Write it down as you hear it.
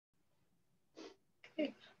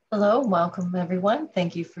Hello, welcome everyone.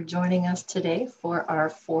 Thank you for joining us today for our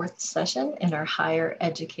fourth session in our higher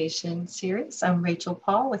education series. I'm Rachel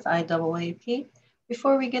Paul with IAAP.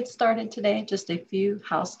 Before we get started today, just a few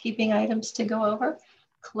housekeeping items to go over.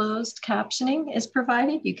 Closed captioning is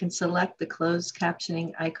provided. You can select the closed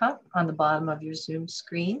captioning icon on the bottom of your Zoom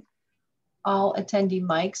screen. All attendee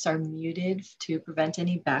mics are muted to prevent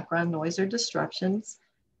any background noise or disruptions.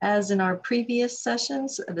 As in our previous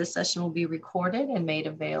sessions, this session will be recorded and made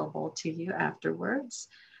available to you afterwards.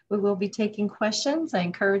 We will be taking questions. I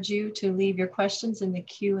encourage you to leave your questions in the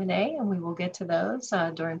Q&A and we will get to those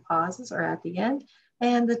during pauses or at the end.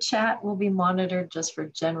 And the chat will be monitored just for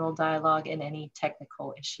general dialogue and any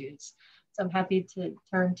technical issues. So I'm happy to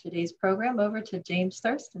turn today's program over to James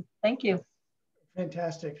Thurston. Thank you.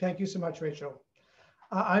 Fantastic. Thank you so much, Rachel.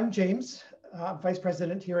 I'm James. Vice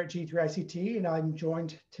President here at G3ICT, and I'm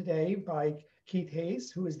joined today by Keith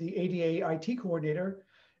Hayes, who is the ADA IT Coordinator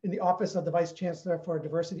in the Office of the Vice Chancellor for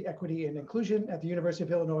Diversity, Equity, and Inclusion at the University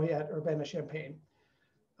of Illinois at Urbana-Champaign.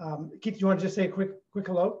 Keith, do you want to just say a quick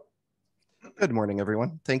hello? Good morning,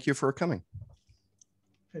 everyone. Thank you for coming.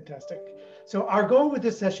 Fantastic. So our goal with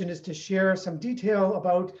this session is to share some detail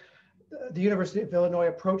about the University of Illinois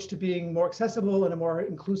approach to being more accessible and a more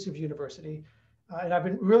inclusive university. And I've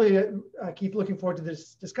been really, Keith, looking forward to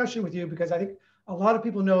this discussion with you because I think a lot of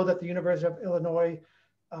people know that the University of Illinois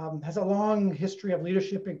has a long history of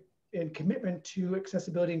leadership and commitment to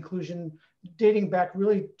accessibility and inclusion, dating back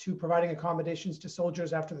really to providing accommodations to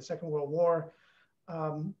soldiers after the Second World War.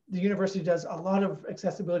 The university does a lot of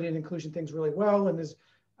accessibility and inclusion things really well and is,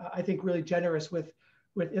 I think, really generous with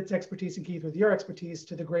its expertise, and Keith, with your expertise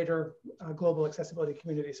to the greater global accessibility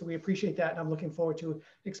community. So we appreciate that, and I'm looking forward to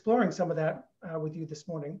exploring some of that with you this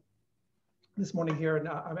morning here, and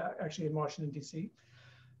I'm actually in Washington, D.C.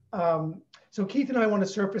 So Keith and I want to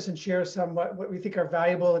surface and share some what we think are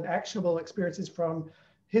valuable and actionable experiences from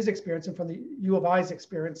his experience and from the U of I's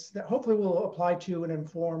experience that hopefully will apply to and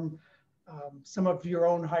inform some of your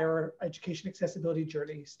own higher education accessibility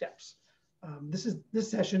journey steps.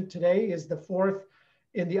 This session today is the fourth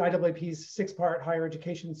in the IAAP's six-part higher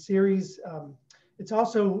education series. It's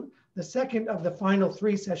also the second of the final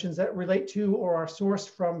three sessions that relate to or are sourced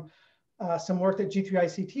from some work that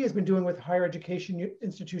G3ICT has been doing with higher education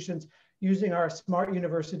institutions using our Smart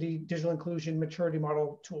University Digital Inclusion Maturity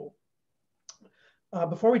Model tool.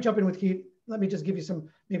 Before we jump in with Keith, let me just give you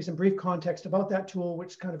maybe some brief context about that tool,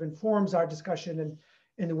 which kind of informs our discussion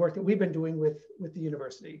and the work that we've been doing with the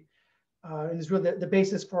university. And is really the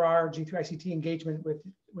basis for our G3ICT engagement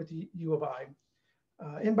with the U of I.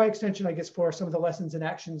 And by extension, I guess, for some of the lessons and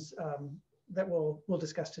actions that we'll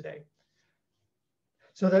discuss today.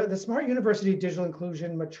 So the Smart University Digital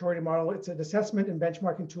Inclusion Maturity Model, it's an assessment and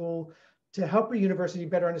benchmarking tool to help a university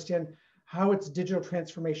better understand how its digital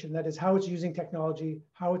transformation, that is how it's using technology,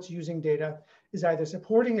 how it's using data, is either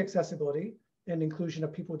supporting accessibility and inclusion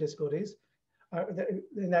of people with disabilities,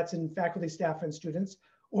 and that's in faculty, staff, and students,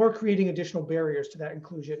 or creating additional barriers to that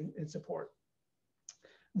inclusion and support.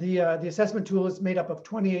 The assessment tool is made up of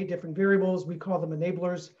 28 different variables. We call them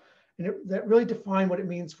enablers, and that really define what it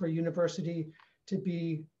means for a university to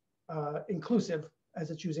be inclusive as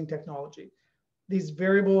it's using technology. These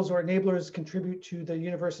variables or enablers contribute to the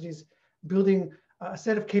university's building a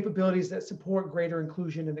set of capabilities that support greater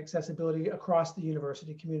inclusion and accessibility across the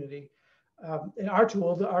university community. In our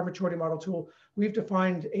tool, our maturity model tool, we've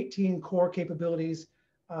defined 18 core capabilities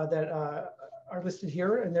that are listed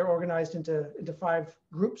here, and they're organized into 5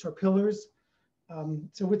 groups or pillars.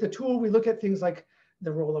 So with the tool, we look at things like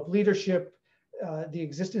the role of leadership, the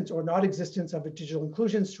existence or not existence of a digital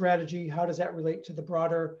inclusion strategy. How does that relate to the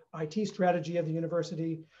broader IT strategy of the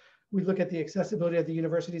university? We look at the accessibility of the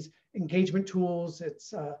university's engagement tools.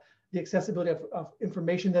 It's the accessibility of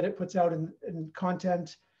information that it puts out in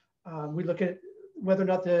content. We look at whether or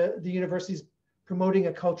not the university's promoting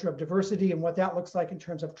a culture of diversity and what that looks like in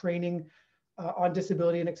terms of training on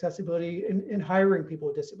disability and accessibility and hiring people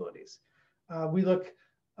with disabilities. We look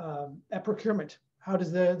at procurement. How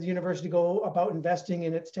does the university go about investing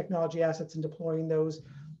in its technology assets and deploying those?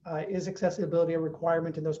 Is accessibility a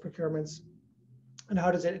requirement in those procurements? And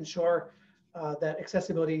how does it ensure that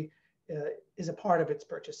accessibility is a part of its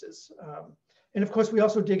purchases? And of course, we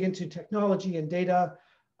also dig into technology and data,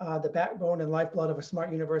 the backbone and lifeblood of a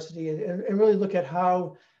smart university, and really look at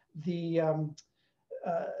how the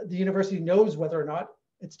university knows whether or not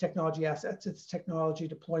its technology assets, its technology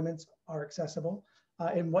deployments are accessible,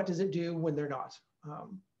 and what does it do when they're not.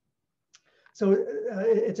 So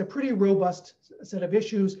it's a pretty robust set of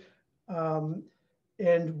issues,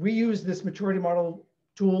 and we use this maturity model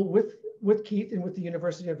tool with Keith and with the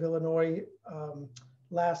University of Illinois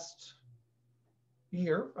last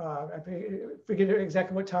year. I forget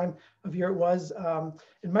exactly what time of year it was.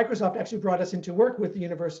 And Microsoft actually brought us into work with the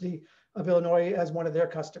University of Illinois as one of their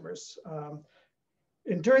customers.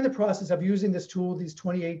 And during the process of using this tool, these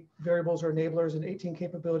 28 variables or enablers and 18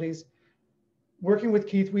 capabilities, working with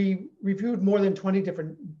Keith, we reviewed more than 20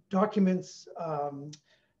 different documents.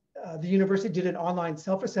 The university did an online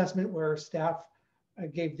self-assessment where staff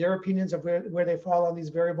gave their opinions of where they fall on these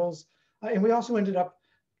variables. And we also ended up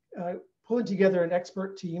pulling together an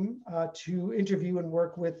expert team to interview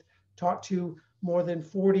and talk to more than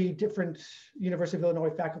 40 different University of Illinois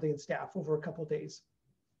faculty and staff over a couple of days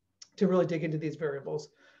to really dig into these variables.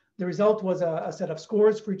 The result was a set of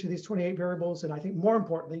scores for each of these 28 variables. And I think more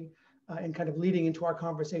importantly, and kind of leading into our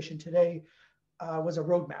conversation today, was a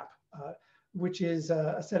roadmap, which is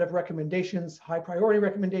a set of recommendations, high priority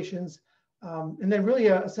recommendations, and then really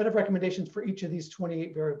a set of recommendations for each of these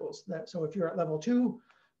 28 variables. So if you're at level 2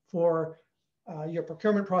 for your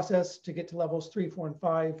procurement process to get to levels 3, 4, and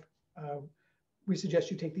 5, we suggest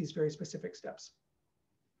you take these very specific steps.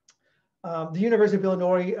 The University of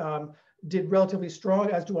Illinois did relatively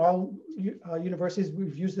strong, as do all universities.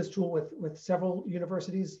 We've used this tool with several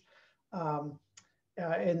universities.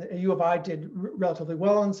 And U of I did relatively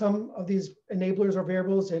well on some of these enablers or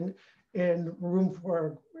variables, and room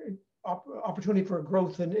for opportunity for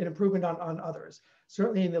growth and improvement on others.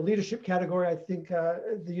 Certainly in the leadership category, I think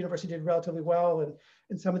the university did relatively well, and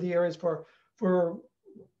in some of the areas for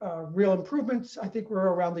real improvements, I think we're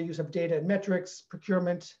around the use of data and metrics,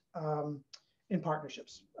 procurement, and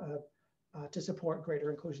partnerships to support greater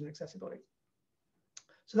inclusion and accessibility.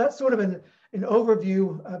 So that's sort of an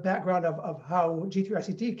overview background of how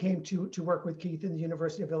G3ICT came to work with Keith in the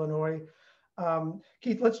University of Illinois.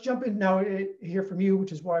 Keith, let's jump in now, hear from you,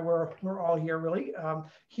 which is why we're all here really. Can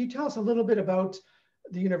you tell us a little bit about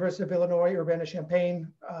the University of Illinois, Urbana-Champaign?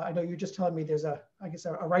 I know you're just telling me there's I guess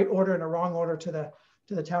a right order and a wrong order to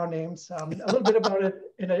the town names. A little bit about it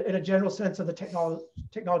in a general sense of the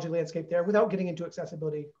technology landscape there, without getting into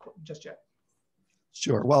accessibility just yet.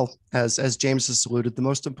 Sure. Well, as James has alluded, the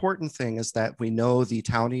most important thing is that we know the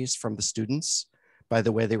townies from the students by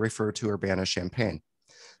the way they refer to Urbana-Champaign.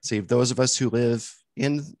 So those of us who live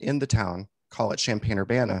in the town call it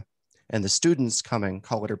Champaign-Urbana, and the students coming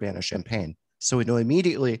call it Urbana-Champaign. So we know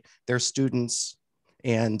immediately they're students,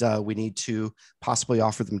 and we need to possibly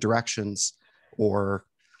offer them directions or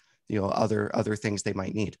other things they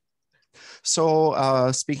might need.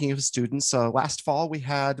 So speaking of students, last fall we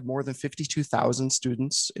had more than 52,000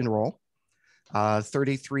 students enroll.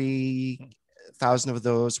 33,000 of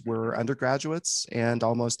those were undergraduates, and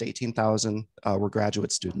almost 18,000 were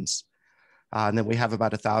graduate students. And then we have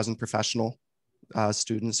about 1,000 professional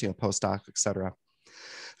students, postdoc, et cetera.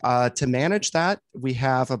 To manage that, we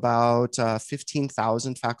have about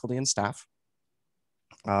 15,000 faculty and staff.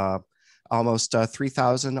 Almost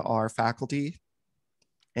 3,000 are faculty,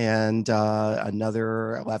 and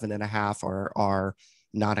another 11.5 are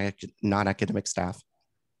non-academic staff.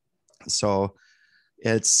 So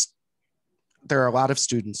there are a lot of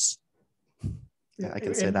students. Yeah, I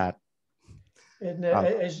can say that. And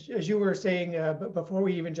as you were saying before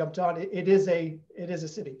we even jumped on, it is a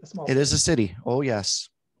city, a small city. It is a city. Oh yes,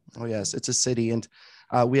 it's a city, and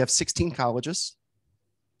we have 16 colleges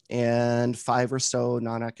and 5 or so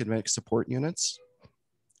non-academic support units.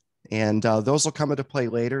 And those will come into play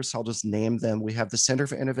later, so I'll just name them. We have the Center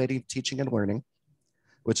for Innovative Teaching and Learning,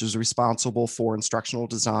 which is responsible for instructional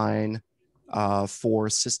design, for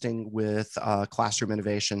assisting with classroom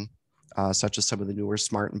innovation, such as some of the newer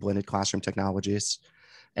smart and blended classroom technologies.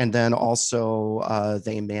 And then also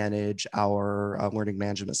they manage our learning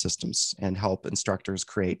management systems and help instructors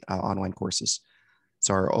create online courses.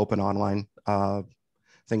 So our open online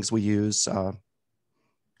things we use,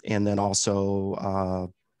 and then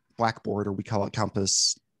also Blackboard, or we call it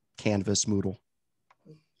Compass, Canvas, Moodle.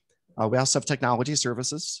 We also have technology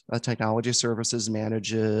services. Technology services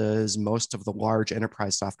manages most of the large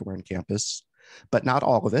enterprise software on campus, but not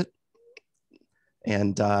all of it.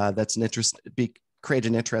 And that's create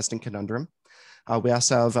an interesting conundrum. We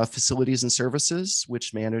also have facilities and services,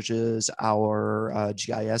 which manages our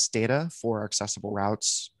GIS data for our accessible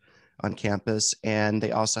routes on campus. And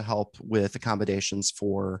they also help with accommodations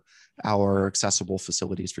for our accessible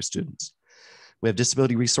facilities for students. We have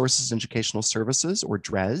Disability Resources and Educational Services, or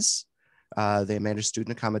DRES. They manage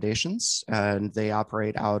student accommodations, and they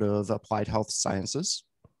operate out of Applied Health Sciences.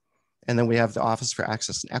 And then we have the Office for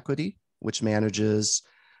Access and Equity, which manages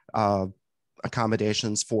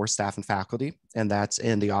accommodations for staff and faculty, and that's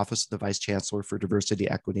in the Office of the Vice Chancellor for Diversity,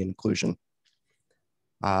 Equity, and Inclusion.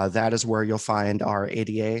 That is where you'll find our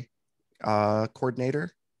ADA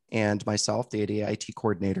coordinator and myself, the ADA IT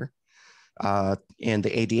coordinator, in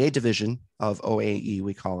the ADA division of OAE,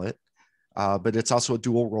 we call it. But it's also a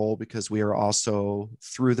dual role because we are also,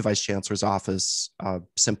 through the Vice Chancellor's office,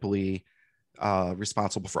 simply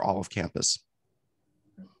responsible for all of campus.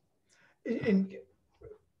 And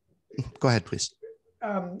go ahead, please.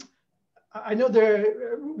 I know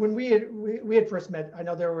when we had first met, I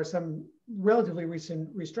know there were some relatively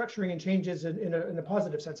recent restructuring and changes in a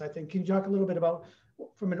positive sense, I think. Can you talk a little bit about,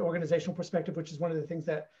 from an organizational perspective, which is one of the things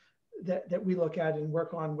that we look at and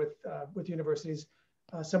work on with universities,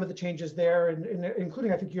 some of the changes there, and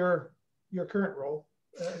including, I think, your current role?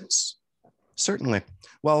 Certainly.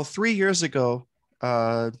 Well, 3 years ago,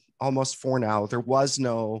 almost 4 now, there was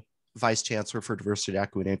no Vice Chancellor for Diversity,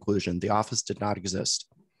 Equity, and Inclusion. The office did not exist.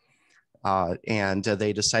 And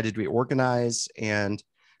they decided to reorganize and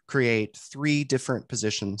create 3 different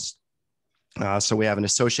positions. So we have an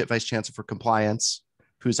Associate Vice Chancellor for Compliance,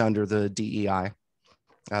 who's under the DEI,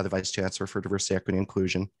 the Vice Chancellor for Diversity, Equity, and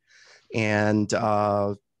Inclusion. And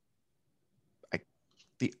the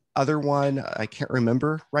other one, I can't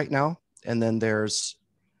remember right now. And then there's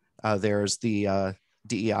the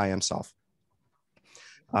DEI himself.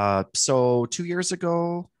 So 2 years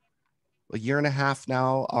ago, a year and a half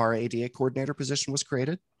now, our ADA coordinator position was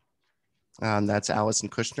created. That's Allison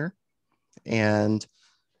Kushner. And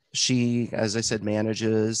she, as I said,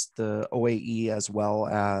 manages the OAE as well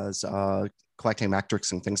as collecting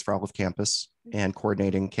metrics and things for all of campus and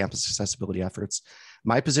coordinating campus accessibility efforts.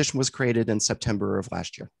 My position was created in September of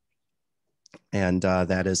last year. And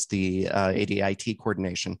that is the ADA IT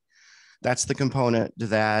coordination. That's the component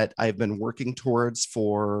that I've been working towards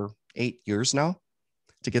for 8 years now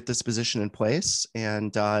to get this position in place.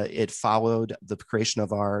 And it followed the creation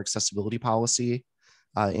of our accessibility policy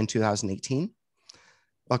in 2018.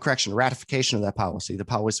 Well, correction, ratification of that policy. The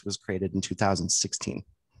policy was created in 2016.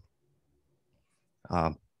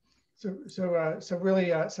 So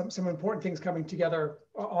really some important things coming together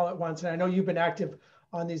all at once. And I know you've been active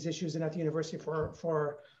on these issues and at the university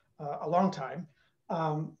for a long time.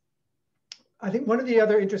 I think one of the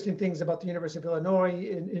other interesting things about the University of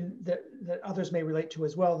Illinois that others may relate to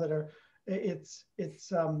as well, it's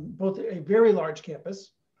both a very large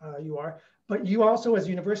campus, but you also as a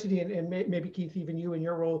university, and maybe Keith, even you in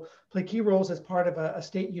your role, play key roles as part of a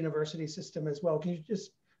state university system as well. Can you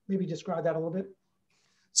just maybe describe that a little bit?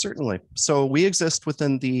 Certainly. So we exist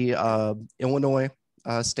within the Illinois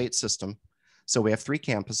state system. So we have 3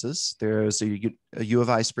 campuses. There's a U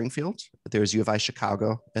of I Springfield, there's U of I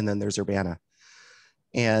Chicago, and then there's Urbana.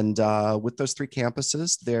 And with those 3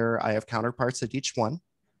 campuses, I have counterparts at each one.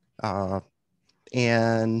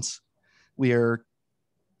 And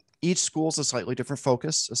each school is a slightly different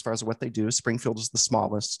focus as far as what they do. Springfield is the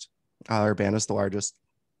smallest, Urbana is the largest.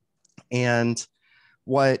 And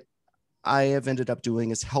what I have ended up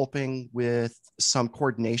doing is helping with some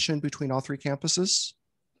coordination between all 3 campuses,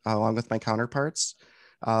 along with my counterparts.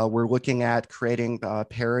 We're looking at creating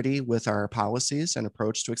parity with our policies and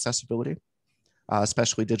approach to accessibility,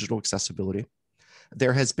 especially digital accessibility.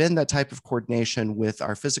 There has been that type of coordination with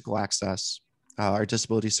our physical access, our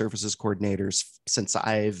disability services coordinators, since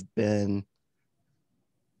I've been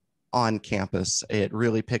on campus. It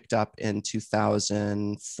really picked up in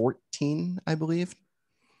 2014, I believe,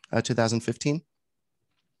 2015.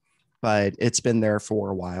 But it's been there for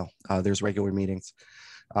a while. There's regular meetings.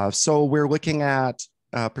 So we're looking at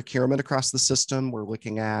procurement across the system. We're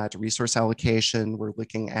looking at resource allocation. We're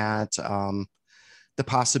looking at the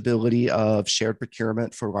possibility of shared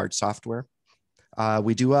procurement for large software.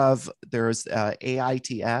 There's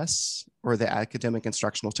AITS, or the Academic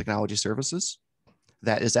Instructional Technology Services,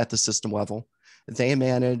 that is at the system level. They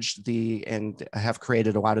manage and have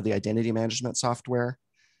created a lot of the identity management software,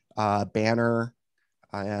 banner,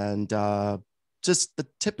 and just the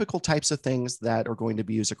typical types of things that are going to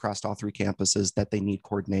be used across all 3 campuses that they need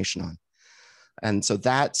coordination on. And so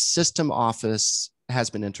that system office has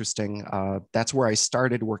been interesting. That's where I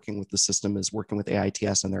started working with the system, is working with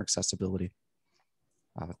AITS and their accessibility.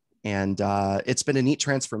 And it's been a neat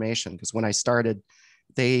transformation, because when I started,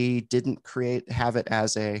 they didn't have it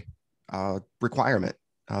as a requirement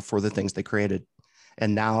for the things they created.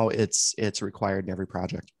 And now it's required in every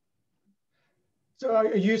project. So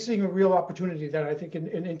are you seeing a real opportunity then, I think, in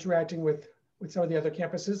interacting with some of the other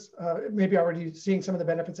campuses? Maybe already seeing some of the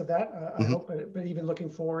benefits of that, I hope, but even looking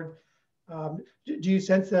forward, do you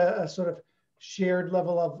sense a sort of shared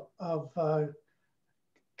level of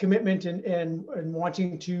commitment and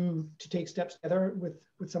wanting to take steps together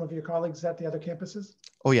with some of your colleagues at the other campuses?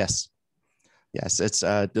 Oh, yes. Yes, it's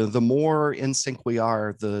the more in sync we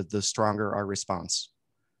are, the stronger our response.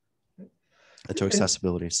 to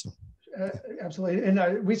accessibility. So. Absolutely,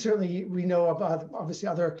 and we know about obviously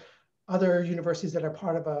other universities that are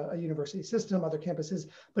part of a university system, other campuses,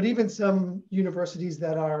 but even some universities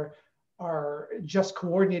that are just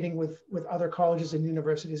coordinating with other colleges and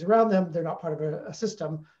universities around them. They're not part of a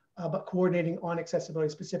system, but coordinating on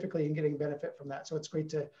accessibility specifically and getting benefit from that. So it's great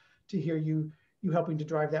to hear you helping to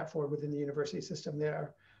drive that forward within the university system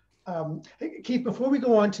there. Keith, before we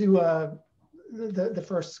go on to the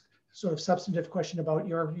first sort of substantive question about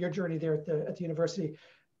your journey there at the university,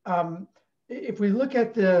 if we look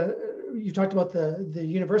at you talked about the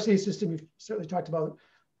university system, you've certainly talked about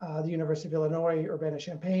the University of Illinois,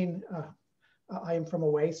 Urbana-Champaign. I am from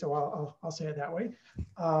away, so I'll say it that way.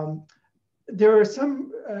 There are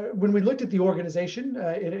some, when we looked at the organization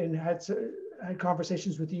and had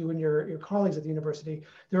conversations with you and your colleagues at the university,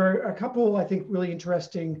 there are a couple, I think, really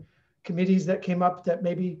interesting committees that came up that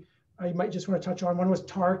maybe you might just want to touch on. One was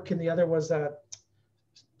TARC and the other was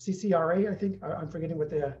CCRA, I think. I'm forgetting what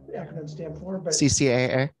the acronym stand for, but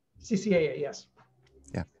CCAA. CCAA, yes.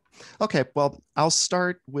 Yeah. Okay. Well, I'll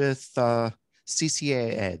start with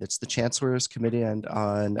CCAA. That's the Chancellor's Committee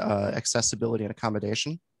on Accessibility and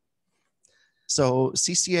Accommodation. So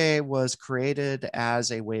CCAA was created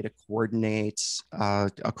as a way to coordinate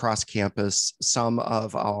across campus some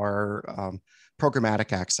of our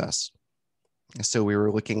programmatic access. So we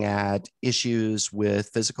were looking at issues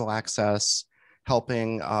with physical access,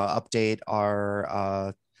 helping update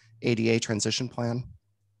our ADA transition plan,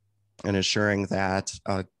 and ensuring that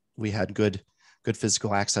we had good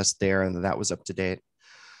physical access there and that was up to date.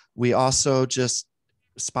 We also just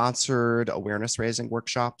sponsored awareness raising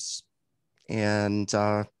workshops and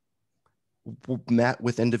met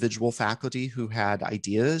with individual faculty who had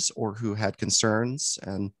ideas or who had concerns.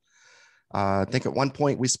 And I think at one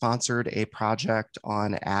point we sponsored a project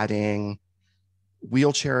on adding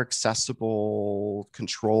wheelchair accessible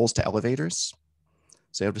controls to elevators.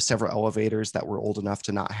 So you have several elevators that were old enough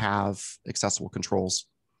to not have accessible controls.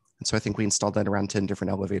 And so I think we installed that around 10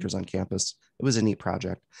 different elevators on campus. It was a neat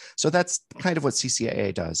project. So that's kind of what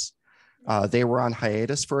CCAA does. They were on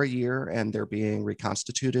hiatus for a year and they're being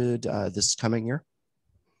reconstituted this coming year.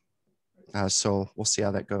 So we'll see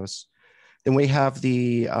how that goes. Then we have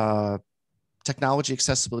the Technology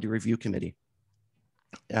Accessibility Review Committee,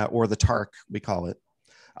 or the TARC, we call it.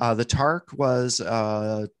 The TARC was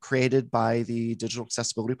created by the Digital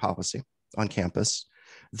Accessibility Policy on campus.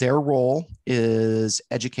 Their role is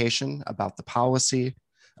education about the policy,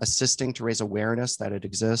 assisting to raise awareness that it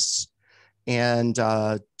exists, and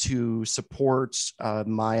to support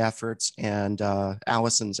my efforts and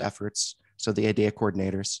Allison's efforts, so the ADA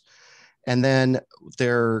coordinators. And then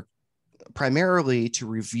they're primarily to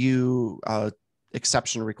review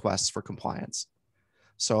exception requests for compliance.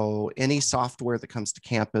 So any software that comes to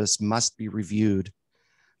campus must be reviewed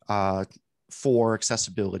for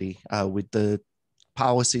accessibility. With the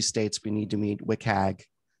policy states we need to meet WCAG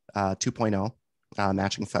 2.0,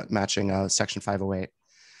 matching Section 508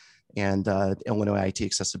 and Illinois IT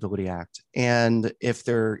Accessibility Act. And if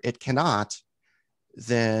it cannot,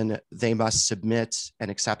 then they must submit an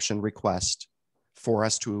exception request for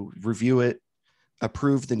us to review it,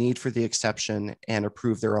 approve the need for the exception, and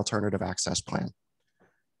approve their alternative access plan.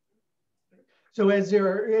 So as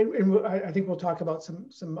there, and I think we'll talk about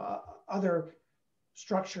some other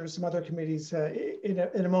structures, some other committees in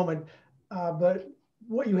a moment, but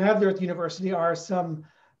what you have there at the university are some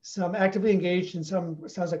actively engaged and some,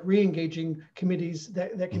 sounds like re-engaging committees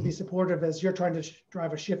that can be supportive as you're trying to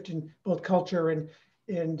drive a shift in both culture and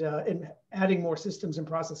adding more systems and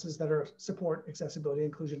processes that are support accessibility and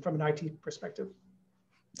inclusion from an IT perspective.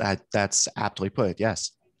 That's aptly put,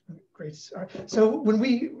 yes. Great. All right. So when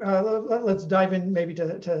we, let's dive in maybe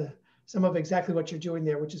to some of exactly what you're doing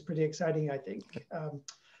there, which is pretty exciting, I think.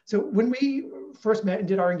 So when we first met and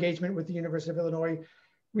did our engagement with the University of Illinois,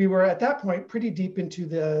 we were at that point pretty deep into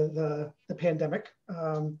the pandemic.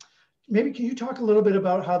 Maybe can you talk a little bit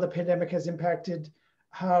about how the pandemic has impacted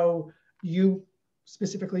how you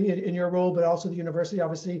specifically in your role, but also the university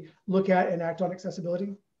obviously look at and act on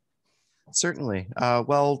accessibility? Certainly.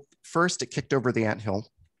 Well, first it kicked over the anthill.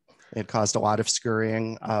 It caused a lot of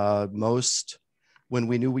scurrying. When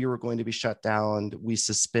we knew we were going to be shut down, we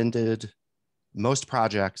suspended most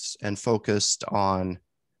projects and focused on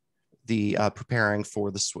the preparing for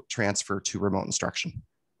the transfer to remote instruction.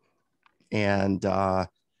 And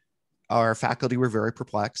our faculty were very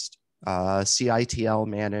perplexed. CITL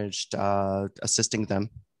managed assisting them,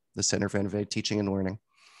 the Center for Innovative Teaching and Learning.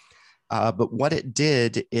 But what it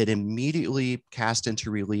did, it immediately cast into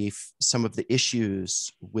relief some of the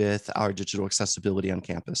issues with our digital accessibility on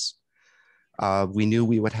campus. We knew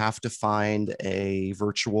we would have to find a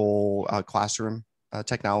virtual classroom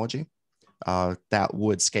technology that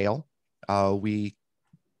would scale. We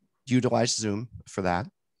utilized Zoom for that.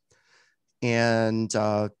 And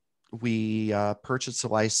we purchased a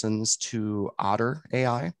license to Otter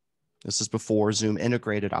AI. This is before Zoom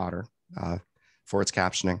integrated Otter for its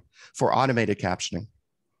captioning, for automated captioning,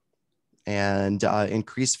 and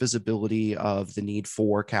increased visibility of the need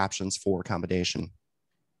for captions for accommodation.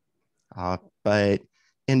 But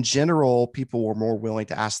in general, people were more willing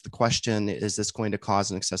to ask the question, is this going to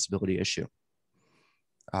cause an accessibility issue?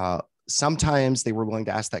 Sometimes they were willing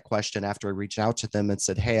to ask that question after I reached out to them and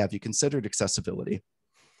said, hey, have you considered accessibility?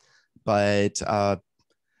 But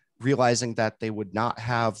realizing that they would not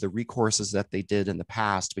have the recourses that they did in the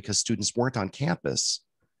past because students weren't on campus,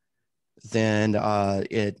 then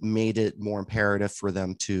it made it more imperative for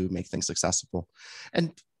them to make things accessible.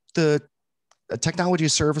 And the technology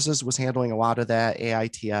services was handling a lot of that,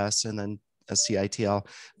 AITS and then a CITL.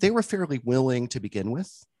 They were fairly willing to begin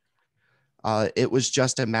with. It was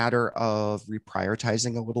just a matter of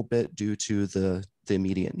reprioritizing a little bit due to the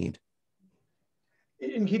immediate need.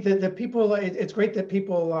 And Keith, the people, it's great that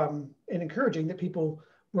people, and encouraging that people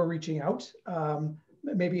were reaching out,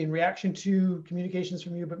 maybe in reaction to communications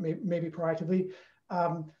from you, but maybe proactively,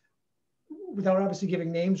 without obviously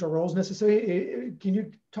giving names or roles necessarily. Can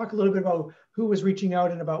you talk a little bit about who was reaching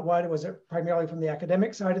out and about what? Was it primarily from the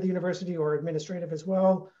academic side of the university or administrative as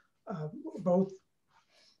well? Both?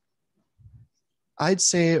 I'd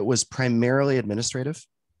say it was primarily administrative.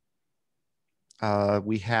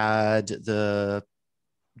 We had the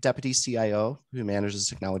deputy CIO who manages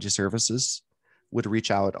technology services would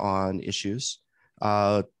reach out on issues.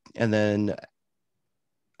 And then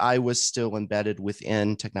I was still embedded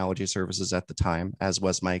within technology services at the time, as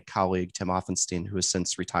was my colleague, Tim Offenstein, who has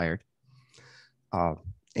since retired.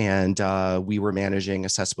 And we were managing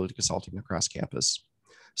accessibility consulting across campus.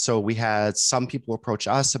 So we had some people approach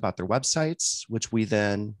us about their websites, which we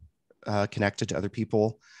then connected to other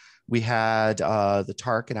people. We had the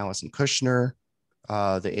TARC and Allison Kushner,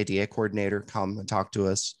 the ADA coordinator, come and talk to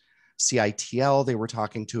us. CITL, they were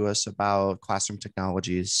talking to us about classroom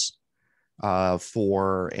technologies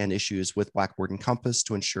and issues with Blackboard and Compass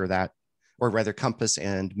to ensure that, or rather Compass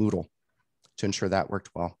and Moodle to ensure that worked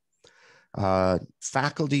well.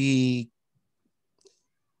 Faculty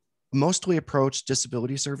mostly approached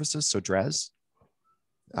disability services, so DRES,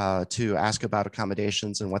 to ask about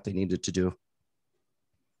accommodations and what they needed to do.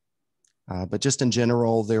 But just in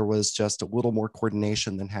general, there was just a little more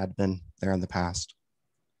coordination than had been there in the past.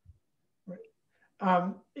 Right.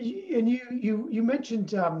 And you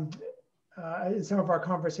mentioned in some of our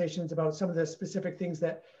conversations about some of the specific things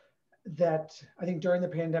that I think during the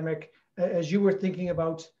pandemic, as you were thinking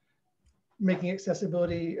about making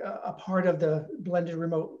accessibility a part of the blended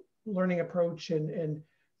remote learning approach and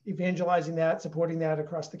evangelizing that, supporting that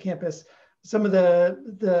across the campus, some of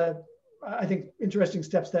the I think interesting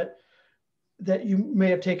steps that you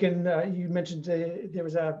may have taken. You mentioned there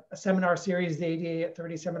was a seminar series, the ADA at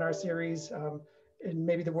 30 seminar series, and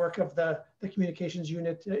maybe the work of the communications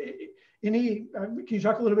unit. Can you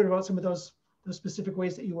talk a little bit about some of those specific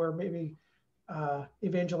ways that you were maybe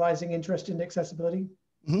evangelizing interest in accessibility?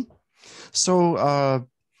 Mm-hmm. So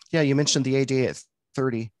yeah, you mentioned the ADA at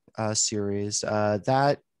 30 series.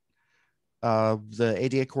 The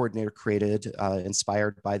ADA coordinator created,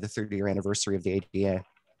 inspired by the 30-year anniversary of the ADA.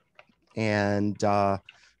 And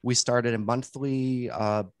we started a monthly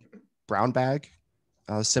brown bag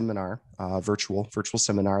seminar, virtual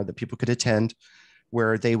seminar that people could attend,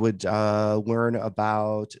 where they would learn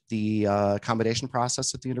about the accommodation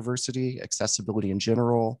process at the university, accessibility in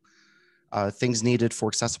general, things needed for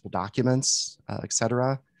accessible documents, et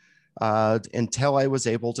cetera, until I was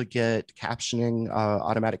able to get captioning,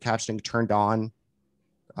 automatic captioning turned on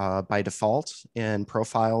by default in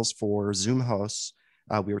profiles for Zoom hosts.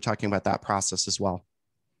 We were talking about that process as well.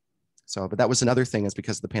 So, but that was another thing, is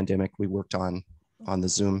because of the pandemic, we worked on the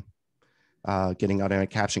Zoom, getting automatic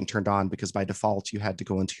captioning turned on, because by default, you had to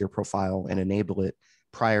go into your profile and enable it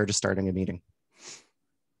prior to starting a meeting.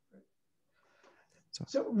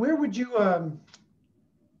 So where would you,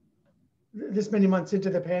 this many months into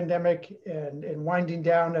the pandemic and winding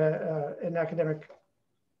down an academic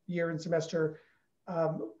year and semester,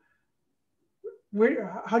 how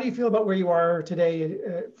do you feel about where you are today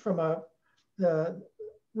from the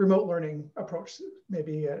remote learning approach,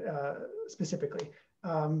 maybe specifically?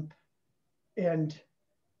 And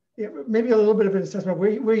maybe a little bit of an assessment of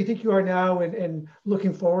where you think you are now and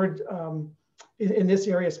looking forward in this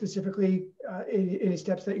area specifically, any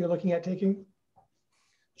steps that you're looking at taking?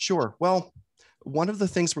 Sure. Well, One of the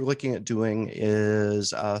things we're looking at doing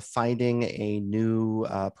is finding a new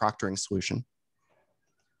proctoring solution.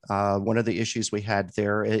 One of the issues we had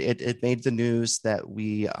there, it made the news that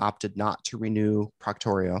we opted not to renew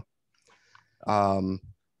Proctorio.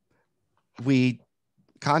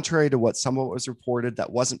 Contrary to what some of what was reported,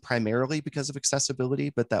 that wasn't primarily because of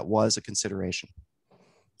accessibility, but that was a consideration.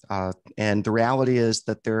 And the reality is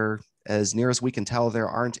that there, as near as we can tell, there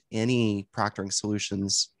aren't any proctoring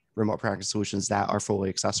solutions, remote proctoring solutions that are fully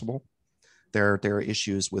accessible. There are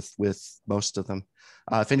issues with most of them.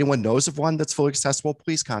 If anyone knows of one that's fully accessible,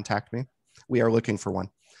 please contact me. We are looking for one,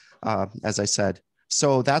 as I said.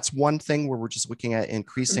 So that's one thing where we're just looking at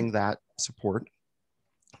increasing that support.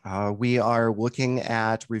 We are looking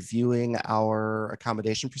at reviewing our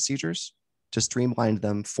accommodation procedures to streamline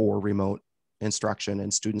them for remote instruction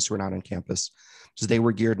and students who are not on campus, because they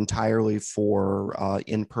were geared entirely for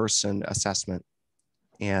in-person assessment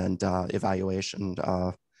and evaluation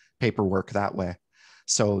paperwork that way.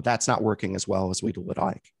 So that's not working as well as we would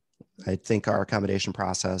like. I think our accommodation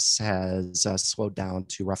process has slowed down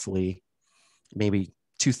to roughly maybe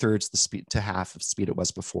 2/3 the speed to half of speed it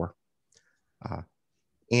was before.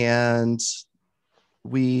 And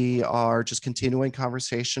we are just continuing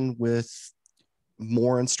conversation with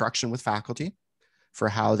more instruction with faculty for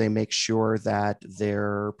how they make sure that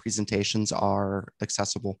their presentations are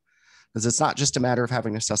accessible. Because it's not just a matter of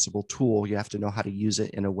having an accessible tool, you have to know how to use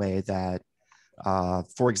it in a way that,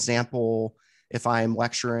 for example, if I'm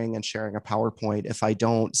lecturing and sharing a PowerPoint, if I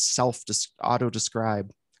don't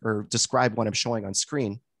auto-describe or describe what I'm showing on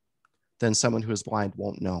screen, then someone who is blind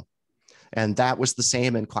won't know. And that was the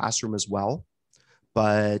same in classroom as well,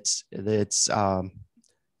 but it's a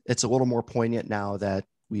little more poignant now that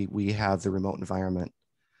we have the remote environment.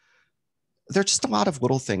 There's just a lot of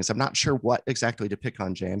little things. I'm not sure what exactly to pick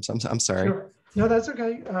on, James. I'm sorry. Sure. No, that's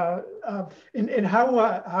okay. And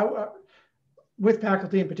how with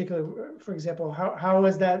faculty in particular, for example, how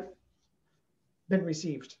has that been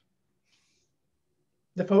received?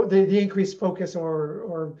 The increased focus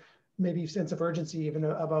or maybe sense of urgency even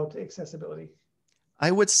about accessibility?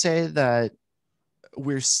 I would say that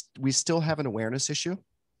we still have an awareness issue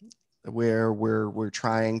where we're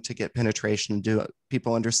trying to get penetration to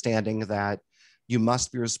people understanding that you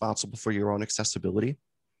must be responsible for your own accessibility.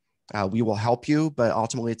 We will help you, but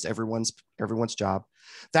ultimately it's everyone's job.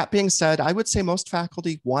 That being said, I would say most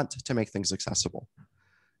faculty want to make things accessible.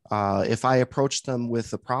 If I approach them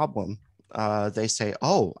with a problem, they say,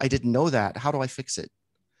 "Oh, I didn't know that. How do I fix it?"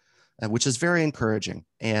 Which is very encouraging.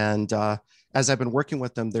 And as I've been working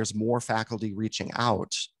with them, there's more faculty reaching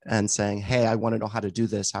out and saying, "Hey, I want to know how to do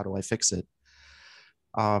this. How do I fix it?"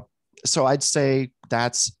 So I'd say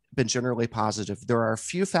that's been generally positive. There are a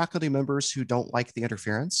few faculty members who don't like the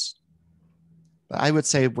interference, but I would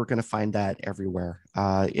say we're going to find that everywhere.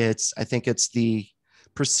 I think it's the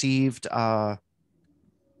perceived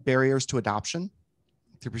barriers to adoption,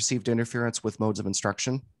 the perceived interference with modes of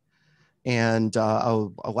instruction, and a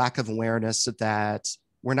lack of awareness that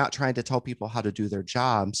we're not trying to tell people how to do their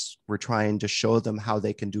jobs. We're trying to show them how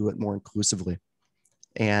they can do it more inclusively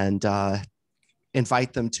and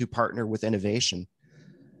invite them to partner with innovation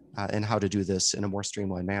and how to do this in a more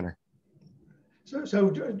streamlined manner.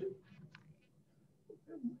 So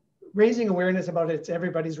raising awareness about it's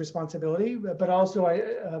everybody's responsibility, but also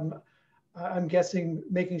I'm guessing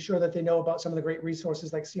making sure that they know about some of the great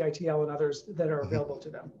resources like CITL and others that are available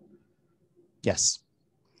to them. Yes,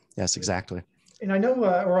 exactly. And I know,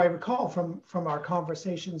 or I recall from our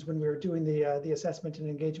conversations when we were doing the assessment and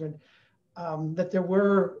engagement, that there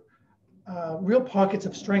were real pockets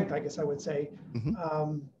of strength, I guess I would say,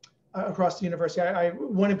 across the university.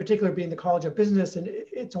 One in particular being the College of Business and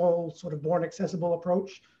its whole sort of born accessible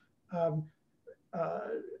approach.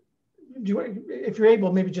 If you're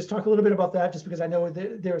able, maybe just talk a little bit about that, just because I know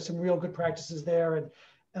that there are some real good practices there, and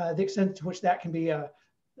the extent to which that can be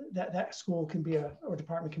that school can be or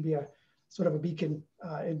department can be a sort of a beacon,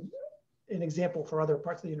 an example for other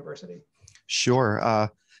parts of the university. Sure.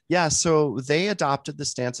 Yeah, so they adopted the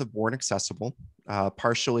stance of born accessible,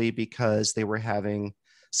 partially because they were having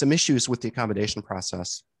some issues with the accommodation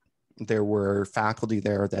process. There were faculty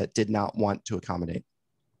there that did not want to accommodate.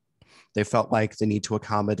 They felt like the need to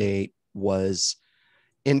accommodate was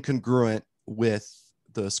incongruent with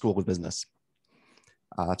the School of Business.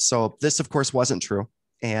 So this, of course, wasn't true.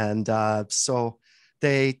 And so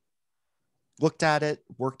they looked at it,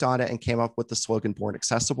 worked on it, and came up with the slogan Born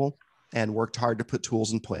Accessible, and worked hard to put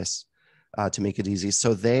tools in place to make it easy.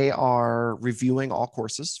 So they are reviewing all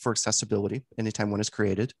courses for accessibility anytime one is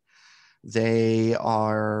created. They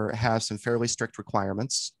have some fairly strict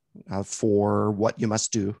requirements for what you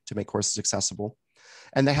must do to make courses accessible.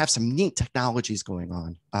 And they have some neat technologies going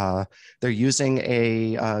on. They're using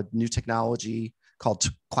a new technology called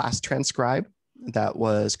Class Transcribe that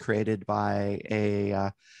was created by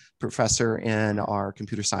a professor in our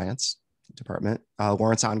computer science department.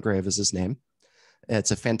 Lawrence Ongrave is his name.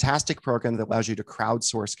 It's a fantastic program that allows you to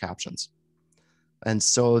crowdsource captions. And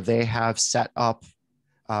so they have set up,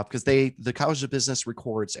 because the College of Business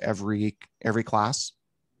records every class.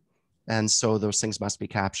 And so those things must be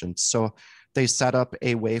captioned. So they set up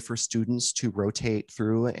a way for students to rotate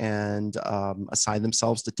through and assign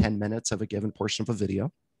themselves to 10 minutes of a given portion of a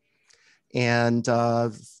video. And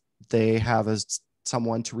they have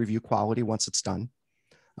someone to review quality once it's done.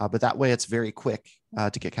 But that way it's very quick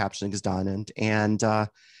to get captioning done.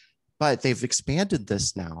 But they've expanded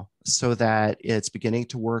this now so that it's beginning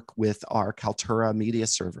to work with our Kaltura media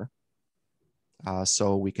server.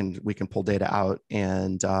 So we can pull data out,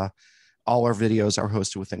 and all our videos are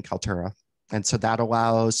hosted within Kaltura. And so that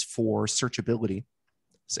allows for searchability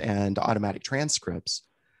and automatic transcripts,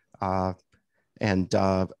 and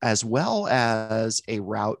as well as a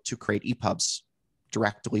route to create EPUBs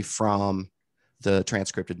directly from the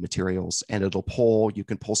transcripted materials. And you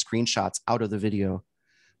can pull screenshots out of the video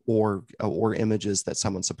or images that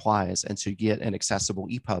someone supplies, and so you get an accessible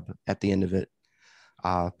EPUB at the end of it.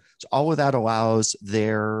 So all of that allows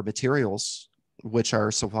their materials, which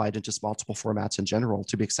are supplied in just multiple formats in general,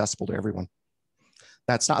 to be accessible to everyone.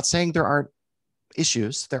 That's not saying there aren't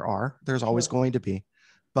issues. There's always going to be,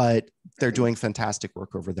 but they're doing fantastic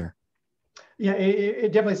work over there. Yeah,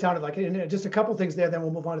 it definitely sounded like it. And just a couple of things there, then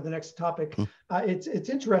we'll move on to the next topic. It's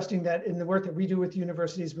interesting that in the work that we do with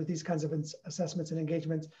universities with these kinds of assessments and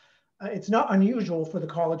engagements, it's not unusual for the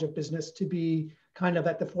College of Business to be kind of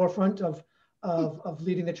at the forefront of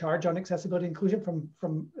leading the charge on accessibility and inclusion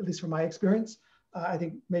from at least from my experience. I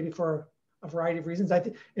think maybe for a variety of reasons.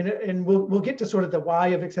 And we'll get to sort of the why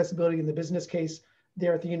of accessibility in the business case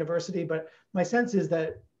there at the university. But my sense is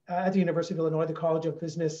that at the University of Illinois, the College of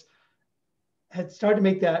Business had started to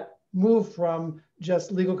make that move from just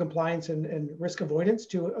legal compliance and risk avoidance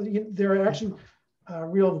to there are actually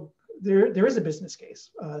there is a business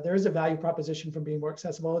case. There is a value proposition from being more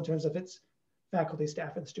accessible in terms of its faculty,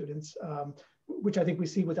 staff, and students, which I think we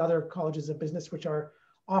see with other colleges of business, which are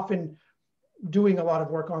often doing a lot of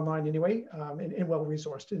work online anyway, and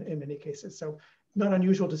well-resourced in many cases. So not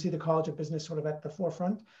unusual to see the College of Business sort of at the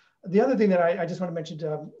forefront. The other thing that I just want to mention,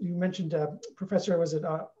 you mentioned Professor, was it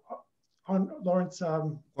Lawrence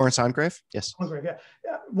Ongrave? Yes. Ongrave, yeah.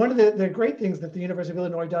 One of the great things that the University of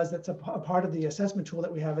Illinois does that's a part of the assessment tool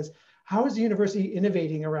that we have is how is the university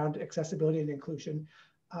innovating around accessibility and inclusion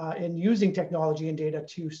and using technology and data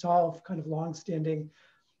to solve kind of longstanding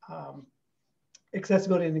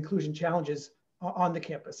accessibility and inclusion challenges on the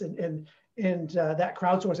campus. And that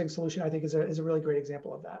crowdsourcing solution, I think, is a really great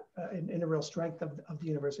example of that and a real strength of the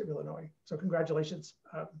University of Illinois. So congratulations.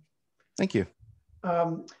 Thank you.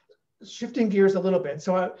 Shifting gears a little bit.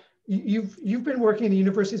 So you've been working, the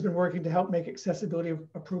university's been working to help make accessibility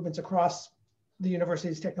improvements across the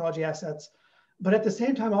university's technology assets, but at the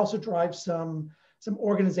same time also drive some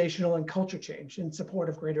organizational and culture change in support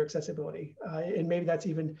of greater accessibility. And maybe that's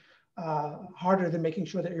even harder than making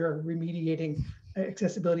sure that you're remediating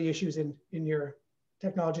accessibility issues in your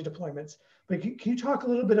technology deployments. But can you talk a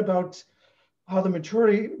little bit about how the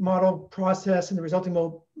maturity model process and the resulting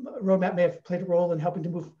roadmap may have played a role in helping to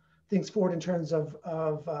move things forward in terms of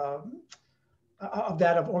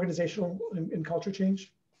organizational and culture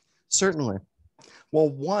change? Certainly. Well,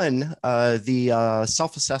 one, the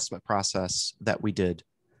self-assessment process that we did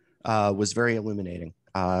was very illuminating.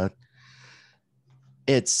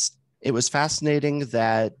 It was fascinating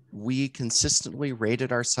that we consistently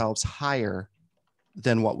rated ourselves higher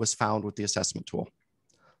than what was found with the assessment tool.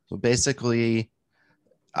 So basically,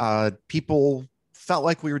 people felt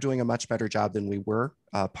like we were doing a much better job than we were,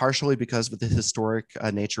 partially because of the historic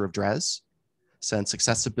nature of DRES, since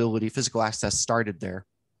accessibility, physical access started there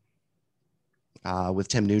with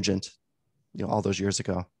Tim Nugent, all those years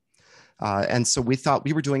ago. And so we thought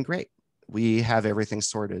we were doing great. We have everything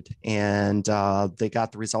sorted, and they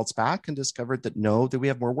got the results back and discovered that that we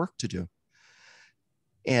have more work to do.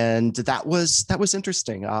 And that was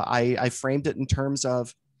interesting. I framed it in terms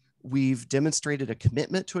of we've demonstrated a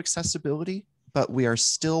commitment to accessibility, but we are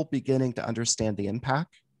still beginning to understand the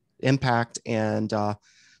impact and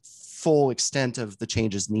full extent of the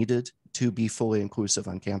changes needed to be fully inclusive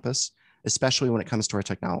on campus, especially when it comes to our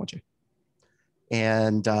technology.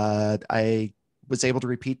 And I was able to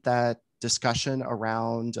repeat that discussion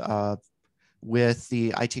around with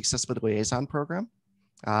the IT Accessibility Liaison program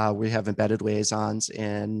We have embedded liaisons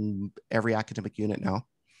in every academic unit now.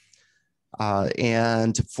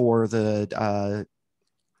 And for the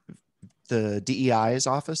DEI's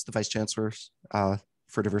office, the Vice Chancellor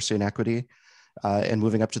for Diversity and Equity, and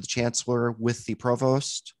moving up to the Chancellor with the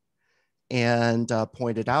Provost, and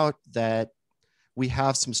pointed out that we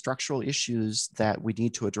have some structural issues that we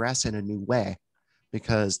need to address in a new way,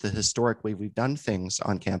 because the historic way we've done things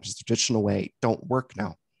on campus, the traditional way, don't work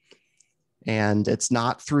now. And it's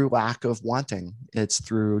not through lack of wanting, it's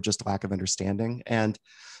through just lack of understanding. And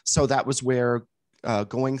so that was where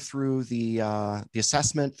going through the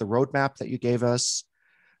assessment, the roadmap that you gave us,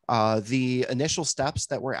 the initial steps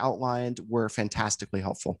that were outlined were fantastically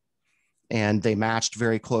helpful. And they matched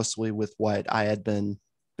very closely with what I had been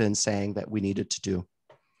saying that we needed to do.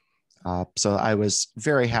 So I was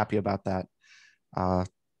very happy about that.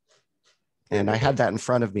 And I had that in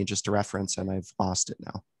front of me just to reference, and I've lost it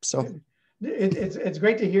now. So it's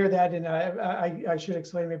great to hear that. And I should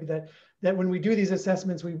explain maybe that when we do these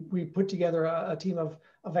assessments, we put together a team of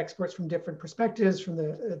experts from different perspectives, from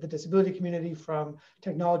the disability community, from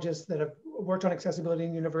technologists that have worked on accessibility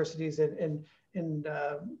in universities, and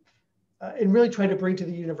really try to bring to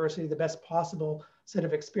the university the best possible set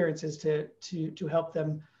of experiences to help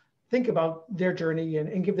them think about their journey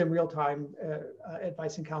and give them real-time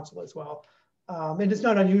advice and counsel as well. And it's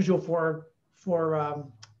not unusual for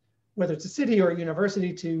whether it's a city or a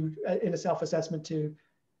university to, in a self-assessment,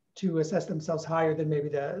 to assess themselves higher than maybe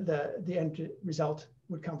the end result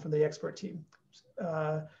would come from the expert team.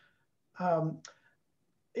 And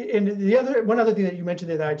one other thing that you mentioned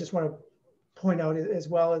there that I just want to point out as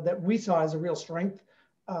well, that we saw as a real strength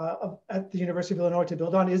at the University of Illinois to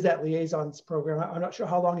build on, is that liaisons program. I'm not sure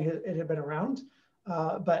how long it had been around,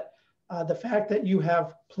 but the fact that you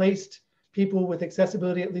have placed people with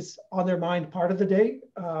accessibility at least on their mind part of the day,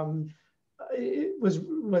 it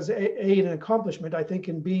was A, an accomplishment, I think,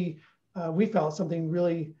 and B, we felt something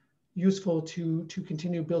really useful to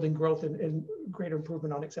continue building growth and greater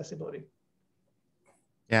improvement on accessibility.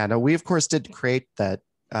 Yeah, no, we of course did create that,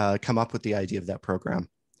 come up with the idea of that program.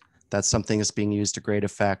 That's something that's being used to great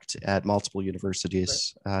effect at multiple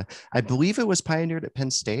universities. Right. I believe it was pioneered at Penn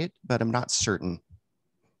State, but I'm not certain.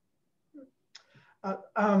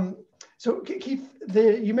 So Keith,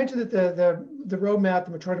 you mentioned that the roadmap,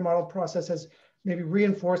 the maturity model process has maybe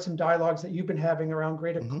reinforced some dialogues that you've been having around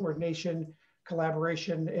greater coordination,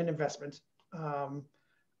 collaboration, and investment,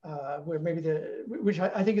 where maybe which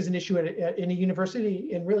I think is an issue at any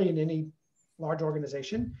university and really in any large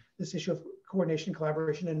organization, this issue of coordination,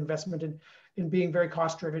 collaboration, and investment in being very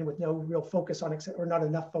cost driven with no real focus on, or not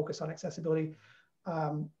enough focus on accessibility.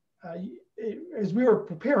 As we were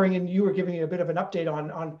preparing and you were giving a bit of an update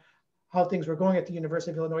on how things were going at the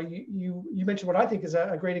University of Illinois, you mentioned what I think is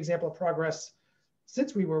a great example of progress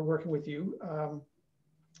since we were working with you,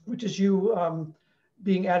 which is you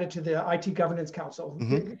being added to the IT Governance Council.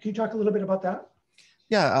 Can you talk a little bit about that?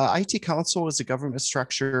 Yeah, IT Council is a government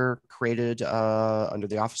structure created under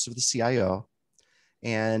the Office of the CIO.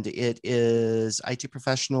 And it is IT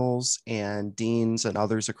professionals and deans and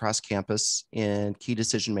others across campus in key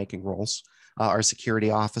decision-making roles. Our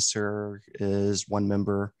security officer is one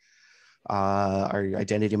member, our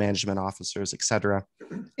identity management officers, et cetera.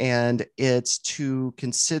 And it's to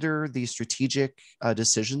consider the strategic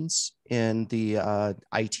decisions in the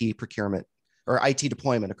IT procurement, or IT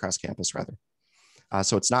deployment across campus, rather.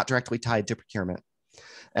 So it's not directly tied to procurement.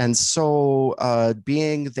 And so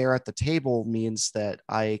being there at the table means that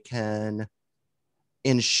I can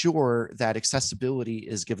ensure that accessibility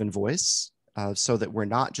is given voice, so that we're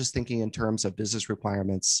not just thinking in terms of business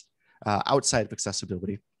requirements outside of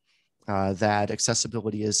accessibility, that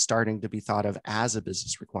accessibility is starting to be thought of as a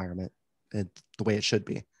business requirement, the way it should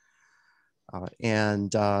be.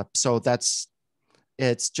 So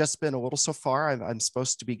it's just been a little so far. I'm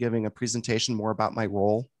supposed to be giving a presentation more about my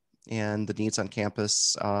role and the needs on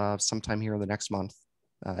campus sometime here in the next month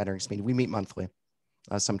at our next meeting. We meet monthly,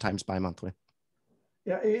 sometimes bi-monthly.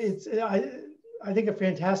 Yeah, it's I think a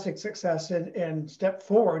fantastic success and step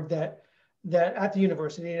forward that at the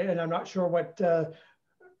university, and I'm not sure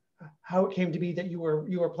how it came to be that you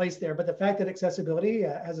were placed there, but the fact that accessibility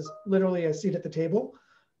has literally a seat at the table,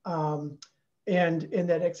 and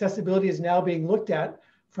that accessibility is now being looked at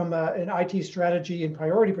from an IT strategy and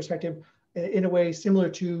priority perspective in a way similar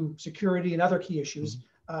to security and other key issues,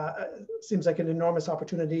 seems like an enormous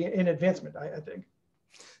opportunity and advancement, I think.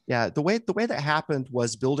 Yeah, the way that happened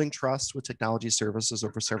was building trust with technology services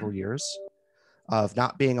over several years of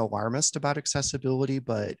not being alarmist about accessibility,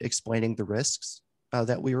 but explaining the risks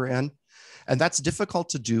that we were in. And that's difficult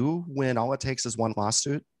to do when all it takes is one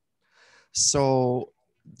lawsuit. So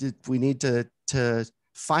we need to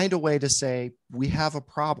find a way to say, we have a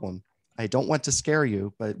problem. I don't want to scare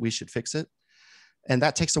you, but we should fix it. And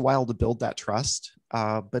that takes a while to build that trust.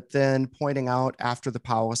 But then pointing out after the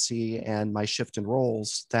policy and my shift in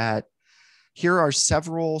roles that here are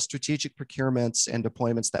several strategic procurements and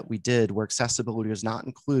deployments that we did where accessibility was not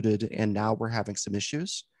included, and now we're having some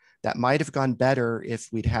issues that might have gone better if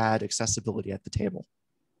we'd had accessibility at the table.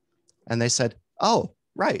 And they said, oh,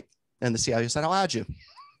 right. And the CIO said, I'll add you.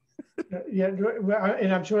 Yeah,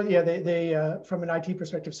 and I'm sure, yeah, they from an IT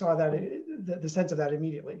perspective saw that, the sense of that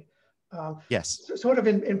immediately. Yes. So sort of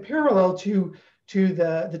in parallel to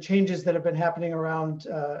the changes that have been happening around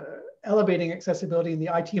elevating accessibility in the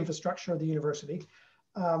IT infrastructure of the university.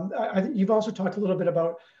 You've also talked a little bit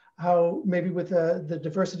about how maybe with the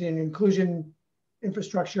diversity and inclusion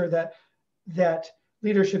infrastructure that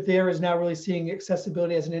leadership there is now really seeing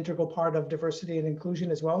accessibility as an integral part of diversity and inclusion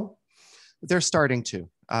as well. They're starting to.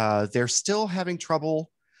 They're still having trouble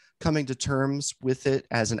coming to terms with it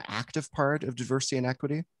as an active part of diversity and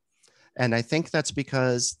equity. And I think that's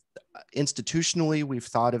because institutionally, we've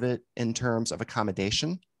thought of it in terms of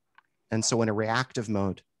accommodation. And so in a reactive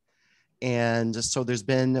mode. And so there's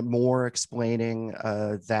been more explaining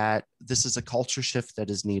that this is a culture shift that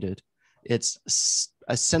is needed. It's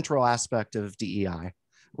a central aspect of DEI,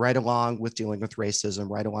 right along with dealing with racism,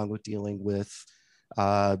 right along with dealing with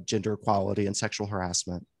gender equality and sexual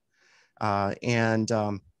harassment.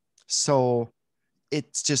 So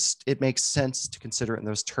it makes sense to consider it in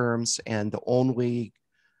those terms. And the only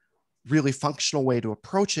really functional way to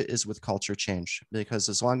approach it is with culture change, because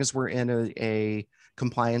as long as we're in a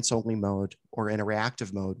compliance only mode or in a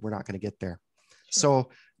reactive mode, we're not going to get there. Sure.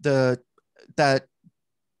 So that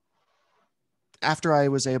after I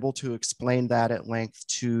was able to explain that at length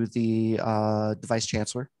to the Vice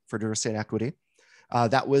Chancellor for Diversity and Equity,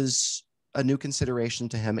 that was a new consideration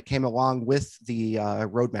to him. It came along with the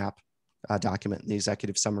roadmap document, the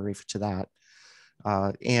executive summary to that.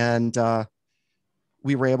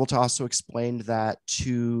 We were able to also explain that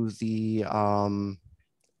to the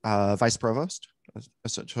vice provost,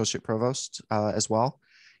 associate provost as well,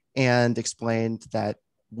 and explained that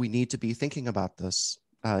we need to be thinking about this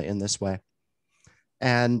in this way.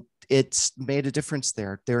 And it's made a difference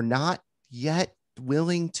there. They're not yet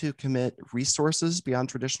willing to commit resources beyond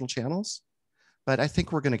traditional channels, but I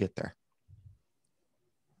think we're going to get there.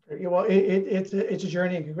 Well, it's a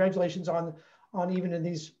journey, and congratulations on even in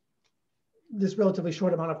this relatively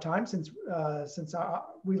short amount of time since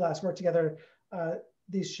we last worked together,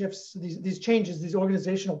 these shifts, these changes, these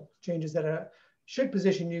organizational changes that should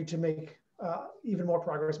position you to make even more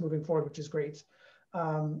progress moving forward, which is great.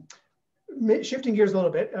 Shifting gears a little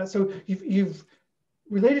bit, so you've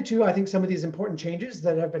related to, I think, some of these important changes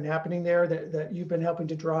that have been happening there that you've been helping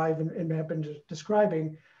to drive and have been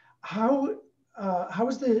describing. How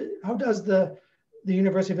does the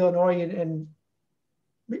University of Illinois and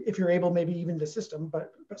if you're able, maybe even the system,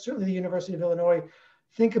 but certainly the University of Illinois,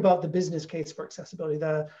 think about the business case for accessibility,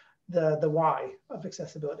 the why of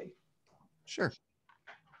accessibility? Sure.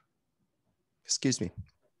 Excuse me.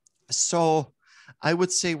 So I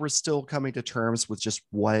would say we're still coming to terms with just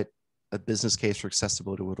what a business case for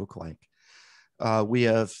accessibility would look like. We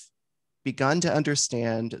have begun to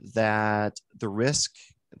understand that the risk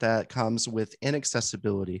that comes with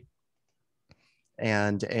inaccessibility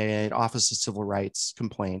and an Office of Civil Rights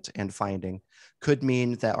complaint and finding could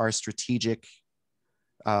mean that our strategic,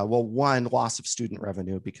 one, loss of student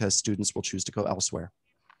revenue because students will choose to go elsewhere.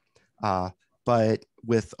 But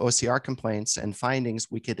with OCR complaints and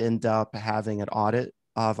findings, we could end up having an audit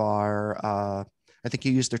of our, I think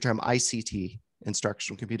you used the term ICT,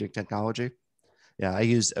 Instructional Computing Technology. Yeah,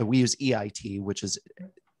 we use EIT, which is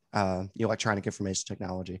Electronic Information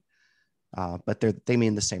Technology. But they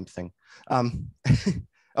mean the same thing.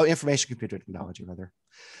 Information computer technology, rather.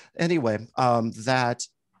 Anyway, that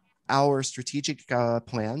our strategic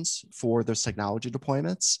plans for those technology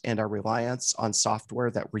deployments and our reliance on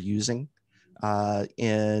software that we're using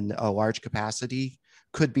in a large capacity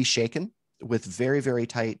could be shaken with very, very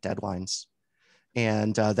tight deadlines.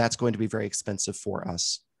 And that's going to be very expensive for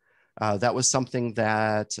us. That was something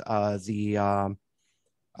that the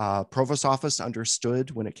Provost office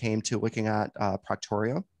understood when it came to looking at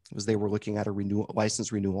Proctorio, was they were looking at a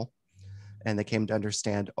license renewal, and they came to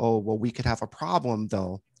understand, oh, well, we could have a problem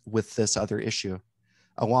though with this other issue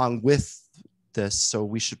along with this, so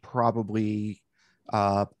we should probably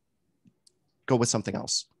go with something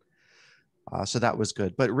else. So that was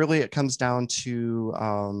good, but really it comes down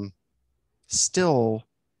to still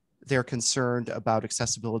they're concerned about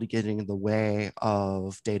accessibility getting in the way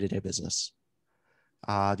of day-to-day business.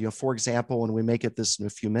 For example, when we make it this in a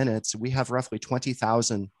few minutes, we have roughly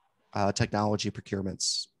 20,000 technology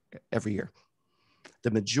procurements every year.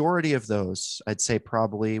 The majority of those, I'd say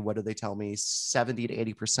probably, what do they tell me, 70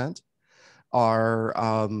 to 80%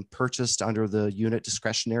 are purchased under the unit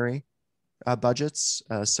discretionary budgets.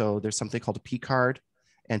 So there's something called a P card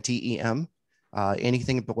and TEM.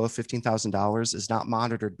 Anything below $15,000 is not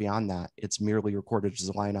monitored beyond that. It's merely recorded as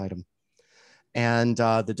a line item. And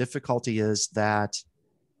the difficulty is that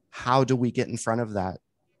how do we get in front of that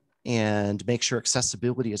and make sure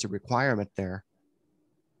accessibility is a requirement there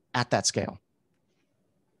at that scale?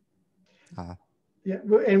 Yeah,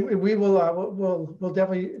 and we will we'll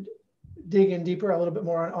definitely dig in deeper a little bit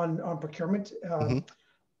more on procurement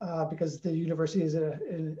because the university is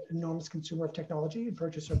an enormous consumer of technology and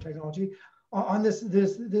purchaser of technology. On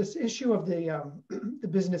this issue of the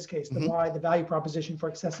business case, the why, the value proposition for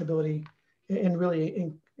accessibility and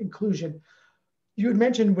really inclusion. You had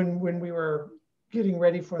mentioned when we were getting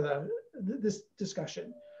ready for this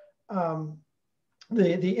discussion,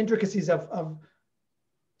 the intricacies of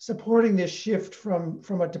supporting this shift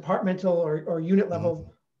from a departmental or unit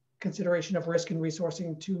level consideration of risk and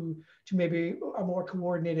resourcing to maybe a more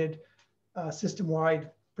coordinated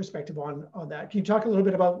system-wide perspective on that. Can you talk a little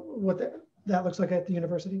bit about what that looks like at the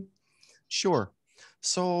university? Sure.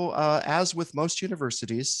 So as with most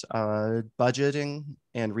universities, budgeting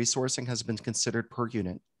and resourcing has been considered per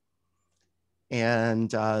unit. And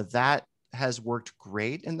that has worked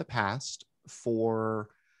great in the past for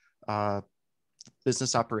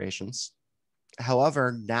business operations.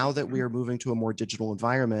 However, now that we are moving to a more digital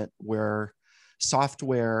environment where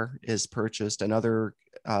software is purchased and other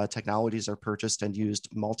technologies are purchased and used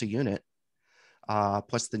multi-unit,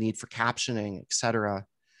 plus the need for captioning, et cetera,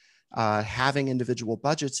 having individual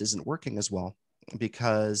budgets isn't working as well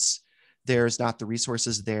because there's not the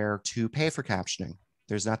resources there to pay for captioning.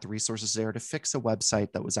 There's not the resources there to fix a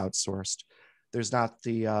website that was outsourced. There's not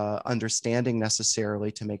the understanding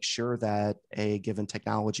necessarily to make sure that a given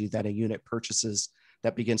technology that a unit purchases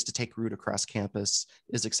that begins to take root across campus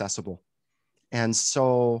is accessible. And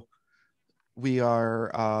so we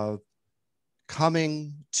are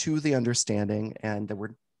coming to the understanding, and that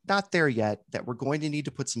we're not there yet, that we're going to need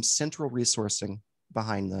to put some central resourcing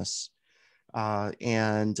behind this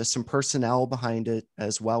and some personnel behind it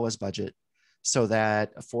as well as budget. So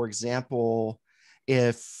that, for example,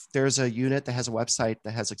 if there's a unit that has a website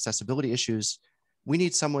that has accessibility issues, we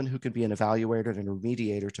need someone who can be an evaluator and a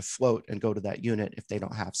remediator to float and go to that unit if they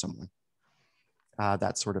don't have someone,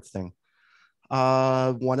 that sort of thing.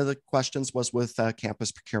 One of the questions was with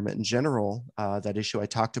campus procurement in general, that issue I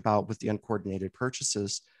talked about with the uncoordinated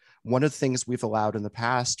purchases. One of the things we've allowed in the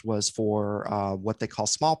past was for what they call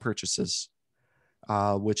small purchases,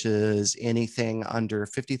 which is anything under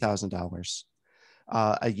 $50,000.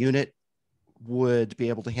 A unit would be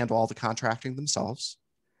able to handle all the contracting themselves,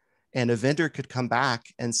 and a vendor could come back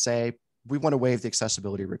and say, we want to waive the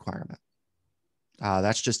accessibility requirement.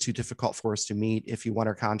 That's just too difficult for us to meet. If you want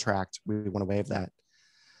our contract, we want to waive that.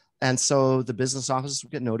 And so the business office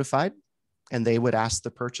would get notified and they would ask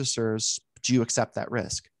the purchasers, do you accept that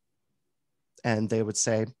risk? And they would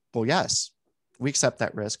say, well, yes, we accept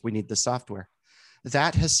that risk. We need the software.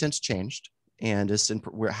 That has since changed, and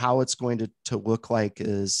how it's going to look like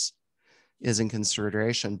is in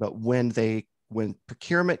consideration. But when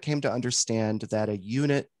procurement came to understand that a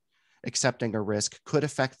unit accepting a risk could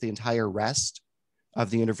affect the entire rest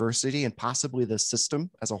of the university and possibly the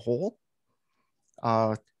system as a whole,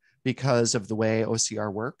 because of the way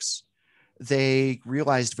OCR works, they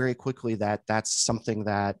realized very quickly that that's something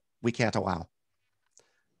that we can't allow.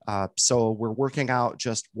 So we're working out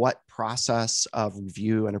just what process of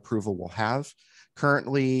review and approval we'll have.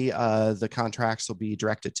 Currently, the contracts will be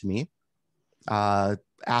directed to me.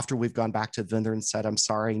 After we've gone back to the vendor and said, I'm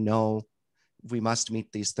sorry, no, we must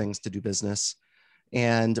meet these things to do business.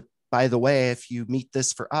 And by the way, if you meet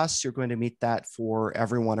this for us, you're going to meet that for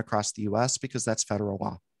everyone across the US because that's federal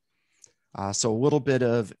law. So a little bit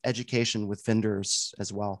of education with vendors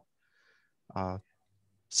as well.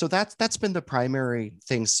 So that's been the primary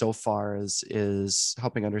thing so far is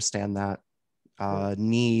helping understand that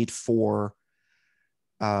need for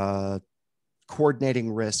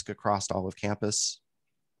coordinating risk across all of campus.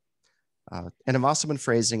 And I've also been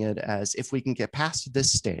phrasing it as, if we can get past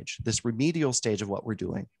this stage, this remedial stage of what we're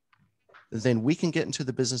doing, then we can get into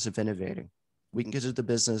the business of innovating. We can get into the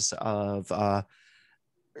business of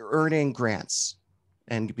earning grants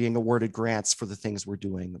and being awarded grants for the things we're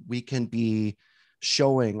doing. We can be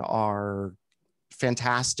showing our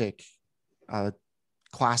fantastic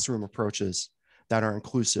classroom approaches that are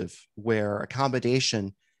inclusive, where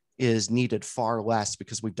accommodation is needed far less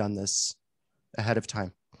because we've done this ahead of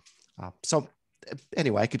time. So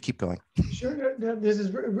anyway, I could keep going. Sure, this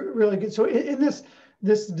is really good. So in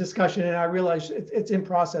this discussion, and I realize it's in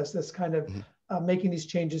process, this kind of making these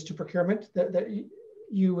changes to procurement that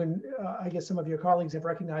you and I guess some of your colleagues have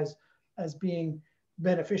recognized as being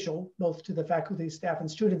beneficial, both to the faculty, staff, and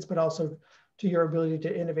students, but also to your ability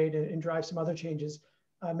to innovate and drive some other changes,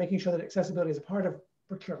 making sure that accessibility is a part of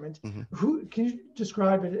procurement. Who can you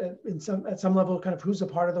describe it at some level, kind of who's a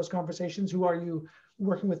part of those conversations? Who are you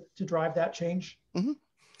working with to drive that change?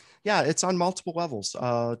 Yeah, it's on multiple levels.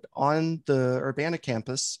 On the Urbana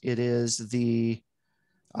campus, it is the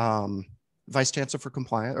Vice Chancellor for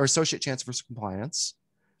Compliance or Associate Chancellor for Compliance,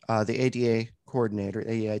 the ADA coordinator,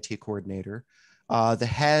 AEIT coordinator, the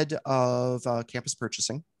head of campus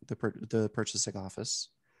purchasing, the purchasing office,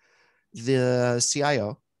 the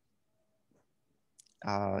CIO,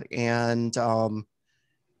 and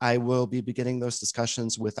I will be beginning those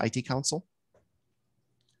discussions with IT Council.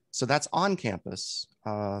 So that's on campus.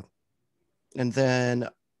 And then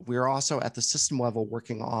we're also at the system level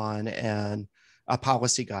working on a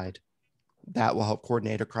policy guide that will help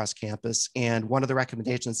coordinate across campus. And one of the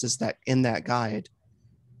recommendations is that in that guide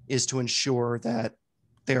is to ensure that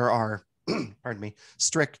there are, pardon me,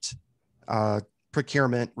 strict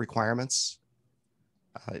procurement requirements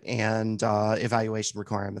and evaluation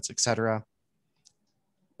requirements, et cetera.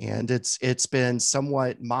 And it's been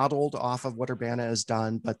somewhat modeled off of what Urbana has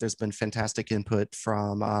done, but there's been fantastic input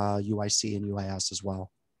from UIC and UIS as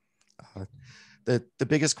well. The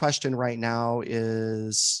biggest question right now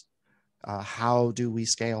is how do we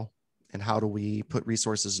scale and how do we put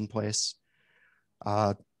resources in place?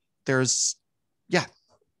 On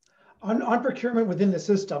procurement within the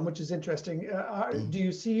system, which is interesting. Do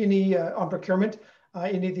you see any on procurement,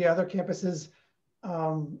 any of the other campuses?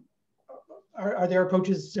 Are there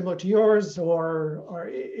approaches similar to yours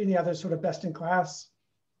or any other sort of best in class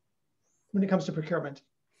when it comes to procurement?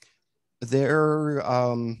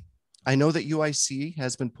 I know that UIC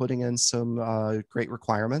has been putting in some great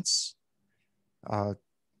requirements.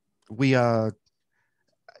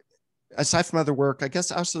 Aside from other work, I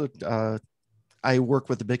guess also I work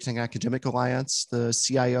with the Big Ten Academic Alliance, the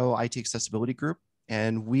CIO IT Accessibility Group,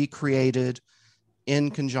 and we created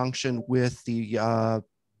in conjunction with the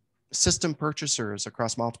system purchasers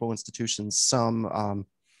across multiple institutions, some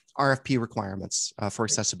RFP requirements for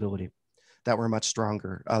accessibility that were much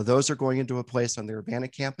stronger. Those are going into a place on the Urbana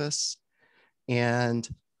campus. And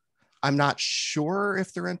I'm not sure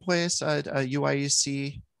if they're in place at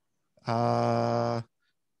UIUC.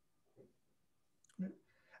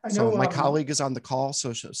 So my colleague is on the call,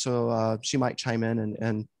 so she might chime in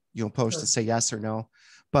and post Sure. and say yes or no.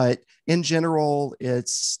 But in general,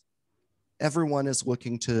 everyone is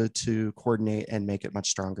looking to coordinate and make it much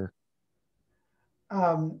stronger.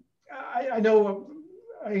 I know,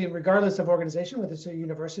 regardless of organization, whether it's a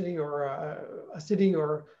university or a city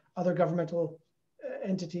or other governmental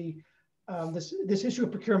entity, this issue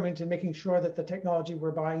of procurement and making sure that the technology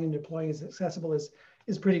we're buying and deploying is accessible is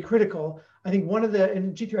pretty critical. I think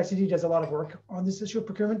and GQICD does a lot of work on this issue of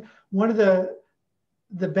procurement. One of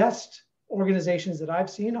the best organizations that I've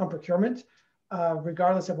seen on procurement,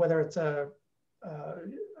 regardless of whether it's a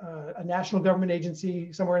national government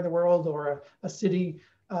agency somewhere in the world or a city,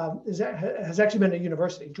 has actually been a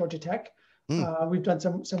university, Georgia Tech. We've done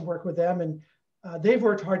some work with them, and they've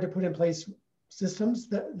worked hard to put in place systems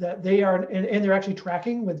that they are, and they're actually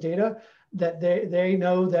tracking with data that they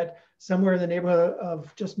know that somewhere in the neighborhood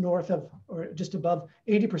of just north of or just above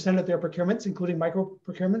 80% of their procurements, including micro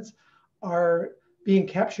procurements, are being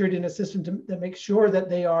captured in a system that makes sure that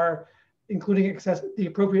they are including the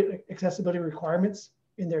appropriate accessibility requirements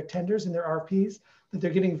in their tenders and their RFPs, that they're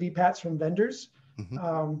getting VPATs from vendors.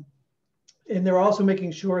 And they're also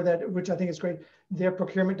making sure that, which I think is great, their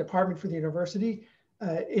procurement department for the university,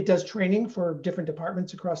 it does training for different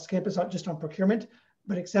departments across campus, not just on procurement,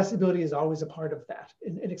 but accessibility is always a part of that,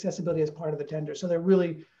 and accessibility is part of the tender. So they're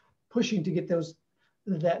really pushing to get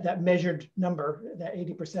that measured number, that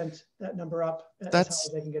 80%, that number up as high as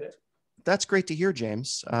they can get it. That's great to hear,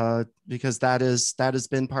 James, because that has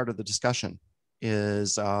been part of the discussion.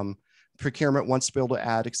 Is procurement wants to be able to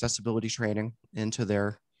add accessibility training into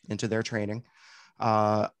their training.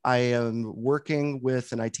 I am working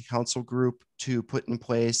with an IT council group to put in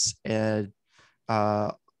place a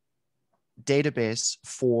database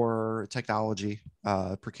for technology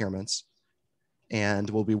procurements, and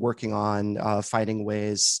we'll be working on finding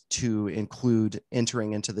ways to include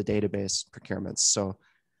entering into the database procurements. So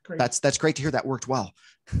great. That's great to hear that worked well.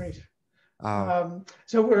 Great.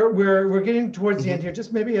 So we're getting towards the end here.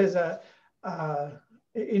 Just maybe as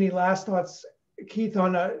Any last thoughts, Keith,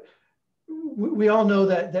 on we all know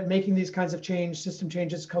that making these kinds of system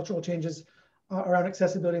changes, cultural changes around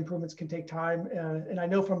accessibility improvements can take time. And I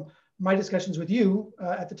know from my discussions with you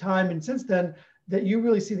at the time and since then, that you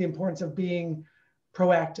really see the importance of being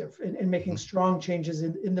proactive and making strong changes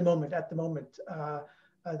in the moment, at the moment.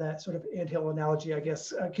 That sort of anthill analogy, I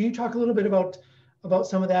guess. Can you talk a little bit about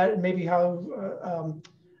some of that and maybe how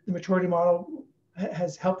the maturity model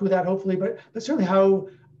has helped with that, hopefully, but certainly how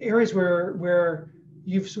areas where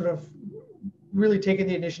you've sort of really taken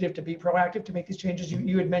the initiative to be proactive to make these changes.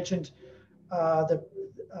 You had mentioned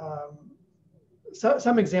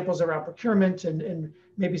some examples around procurement and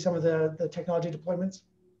maybe some of the technology deployments.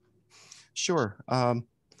 Sure.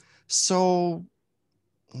 So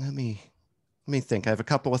let me think. I have a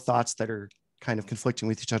couple of thoughts that are kind of conflicting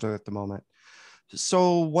with each other at the moment.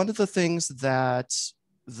 So one of the things that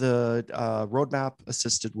the roadmap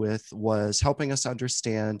assisted with was helping us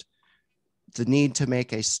understand the need to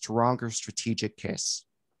make a stronger strategic case.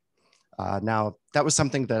 Now, that was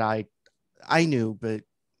something that I knew, but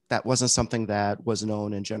that wasn't something that was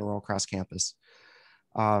known in general across campus.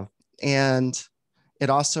 And it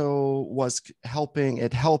also was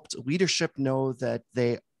it helped leadership know that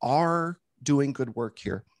they are doing good work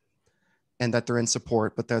here and that they're in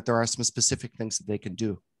support, but that there are some specific things that they can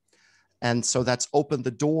do. And so that's opened the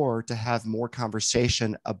door to have more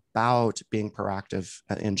conversation about being proactive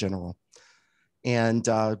in general. And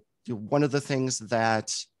one of the things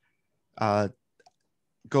that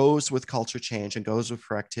goes with culture change and goes with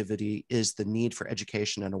proactivity is the need for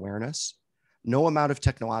education and awareness. No amount of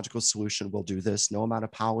technological solution will do this. No amount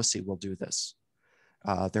of policy will do this.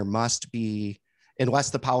 There must be, unless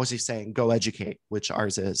the policy is saying go educate, which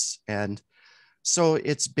ours is. And so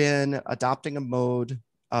it's been adopting a mode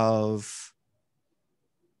of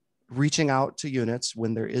reaching out to units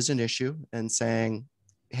when there is an issue and saying,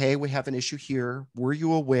 hey, we have an issue here. Were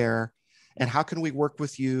you aware? And how can we work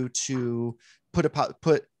with you to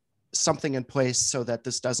put something in place so that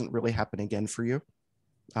this doesn't really happen again for you?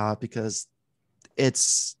 Because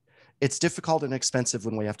it's difficult and expensive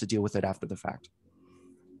when we have to deal with it after the fact.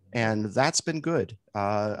 And that's been good.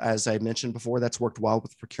 As I mentioned before, that's worked well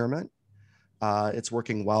with procurement. It's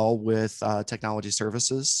working well with technology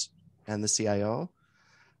services and the CIO.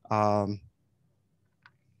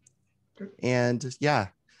 And yeah,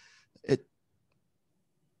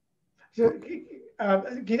 So, I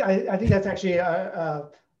think that's actually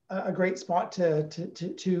a great spot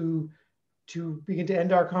to begin to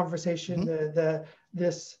end our conversation. Mm-hmm.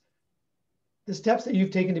 The steps that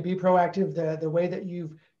you've taken to be proactive, the way that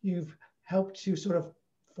you've helped to sort of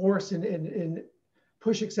force and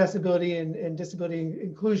push accessibility and disability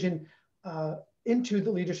inclusion into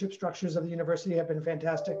the leadership structures of the university have been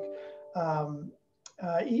fantastic.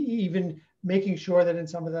 Even making sure that in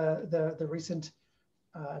some of the recent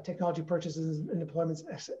technology purchases and deployments,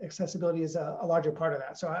 accessibility is a larger part of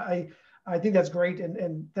that. So I think that's great,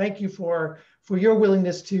 and thank you for your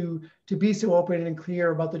willingness to be so open and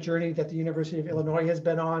clear about the journey that the University of Illinois has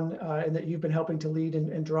been on, and that you've been helping to lead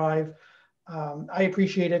and drive. I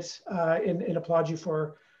appreciate it and applaud you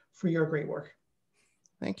for your great work.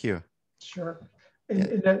 Thank you. Sure.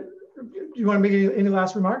 And do you want to make any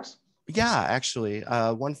last remarks? Yeah, actually,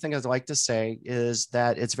 one thing I'd like to say is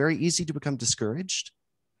that it's very easy to become discouraged.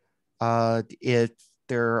 There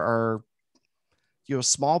are,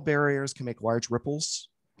 small barriers can make large ripples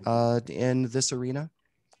in this arena.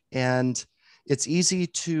 And it's easy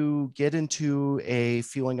to get into a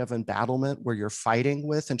feeling of embattlement where you're fighting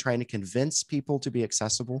with and trying to convince people to be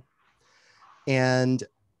accessible. And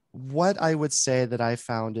what I would say that I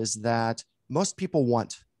found is that most people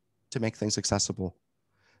want to make things accessible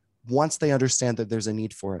once they understand that there's a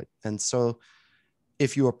need for it. And so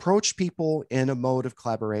if you approach people in a mode of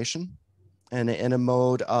collaboration and in a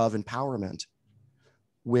mode of empowerment,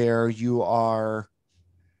 where you are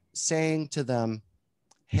saying to them,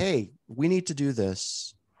 hey, we need to do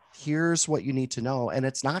this. Here's what you need to know. And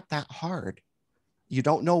it's not that hard. You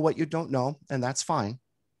don't know what you don't know, and that's fine.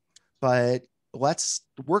 But let's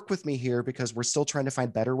work with me here because we're still trying to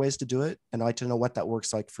find better ways to do it. And I'd like to know what that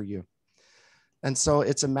works like for you. And so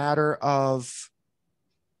it's a matter of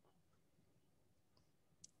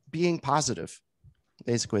being positive,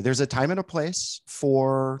 basically. There's a time and a place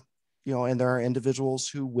for, and there are individuals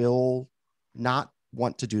who will not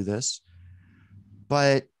want to do this,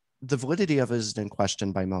 but the validity of it isn't in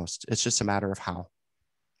question by most. It's just a matter of how.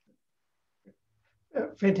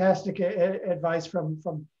 Fantastic advice from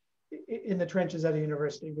in the trenches at a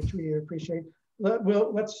university, which we appreciate.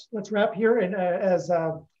 Let's wrap here. And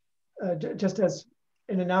just as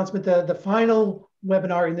an announcement, the final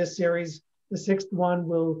webinar in this series The sixth one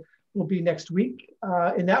will be next week.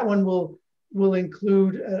 And that one will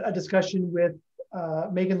include a discussion with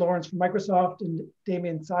Megan Lawrence from Microsoft and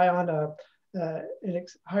Damien Sion,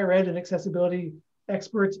 higher ed and accessibility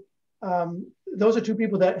experts. Those are two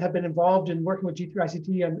people that have been involved in working with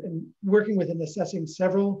G3ICT and working with and assessing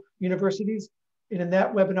several universities. And in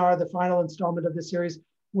that webinar, the final installment of this series,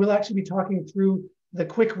 we'll actually be talking through the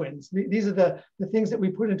quick wins. These are the things that we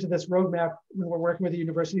put into this roadmap when we're working with a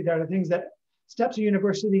university. That are things that steps a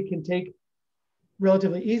university can take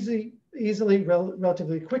relatively easily,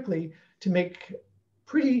 relatively quickly to make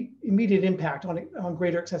pretty immediate impact on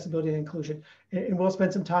greater accessibility and inclusion. And we'll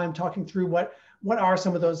spend some time talking through what are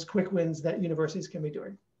some of those quick wins that universities can be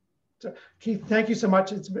doing. So Keith, thank you so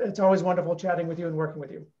much. It's always wonderful chatting with you and working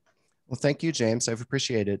with you. Well, thank you, James. I've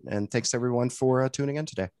appreciated it. And thanks everyone for tuning in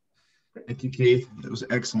today. Thank you, Keith. It was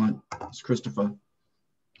excellent. It's Christopher.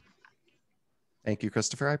 Thank you,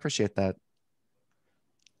 Christopher. I appreciate that.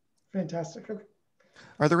 Fantastic. Okay.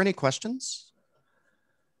 Are there any questions?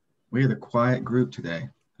 We had a quiet group today.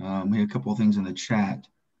 We had a couple of things in the chat,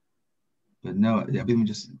 but no, I mean,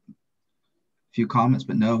 just a few comments,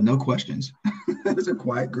 but no questions. It was a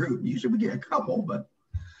quiet group. Usually we get a couple, but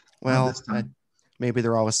well, maybe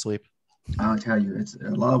they're all asleep. I'll tell you, it's a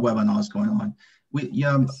lot of webinars going on.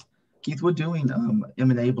 Keith, we're doing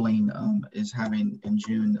enabling is having in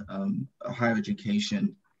June a higher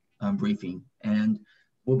education briefing, and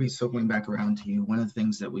we'll be circling back around to you. One of the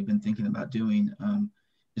things that we've been thinking about doing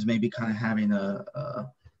is maybe kind of having a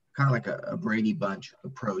kind of like a Brady Bunch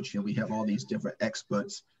approach. We have all these different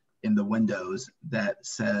experts in the windows that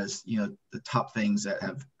says, the top things that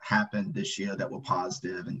have happened this year that were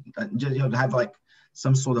positive, and just, to have like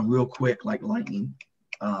some sort of real quick, like lightning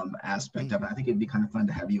aspect of it. I think it'd be kind of fun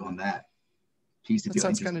to have you on that piece. That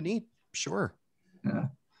sounds kind of neat. Sure. Yeah.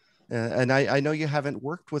 And I know you haven't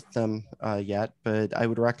worked with them yet, but I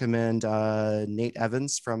would recommend Nate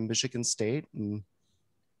Evans from Michigan State and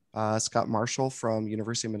Scott Marshall from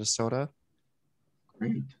University of Minnesota.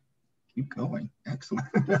 Great. Keep going. Excellent.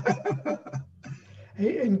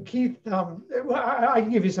 Hey, and Keith, I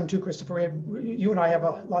can give you some too, Christopher. You and I have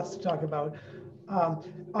lots to talk about.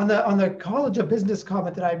 On the College of Business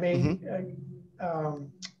comment that I made,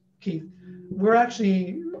 Keith, we're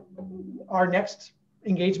actually, our next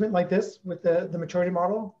engagement like this with the maturity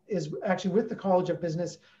model is actually with the College of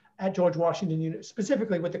Business at George Washington,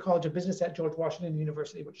 specifically with the College of Business at George Washington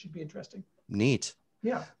University, which should be interesting. Neat.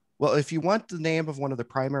 Yeah. Well, if you want the name of one of the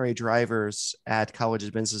primary drivers at College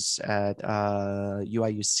of Business at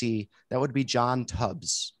UIUC, that would be John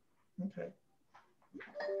Tubbs. Okay.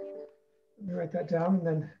 Let me write that down, and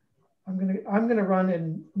then I'm gonna run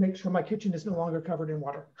and make sure my kitchen is no longer covered in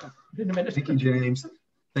water in a minute. Thank you, James.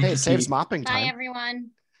 Thank you, it saves Keith. mopping time. Bye,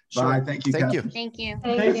 everyone. Sure. Bye. Thank you. Thank you. Thank you.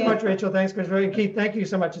 Thanks so much, Rachel. Thanks, Christopher. And Keith, thank you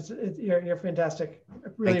so much. You're fantastic. I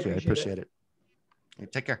really Thank you. I appreciate it.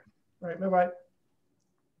 Take care. All right. Bye-bye.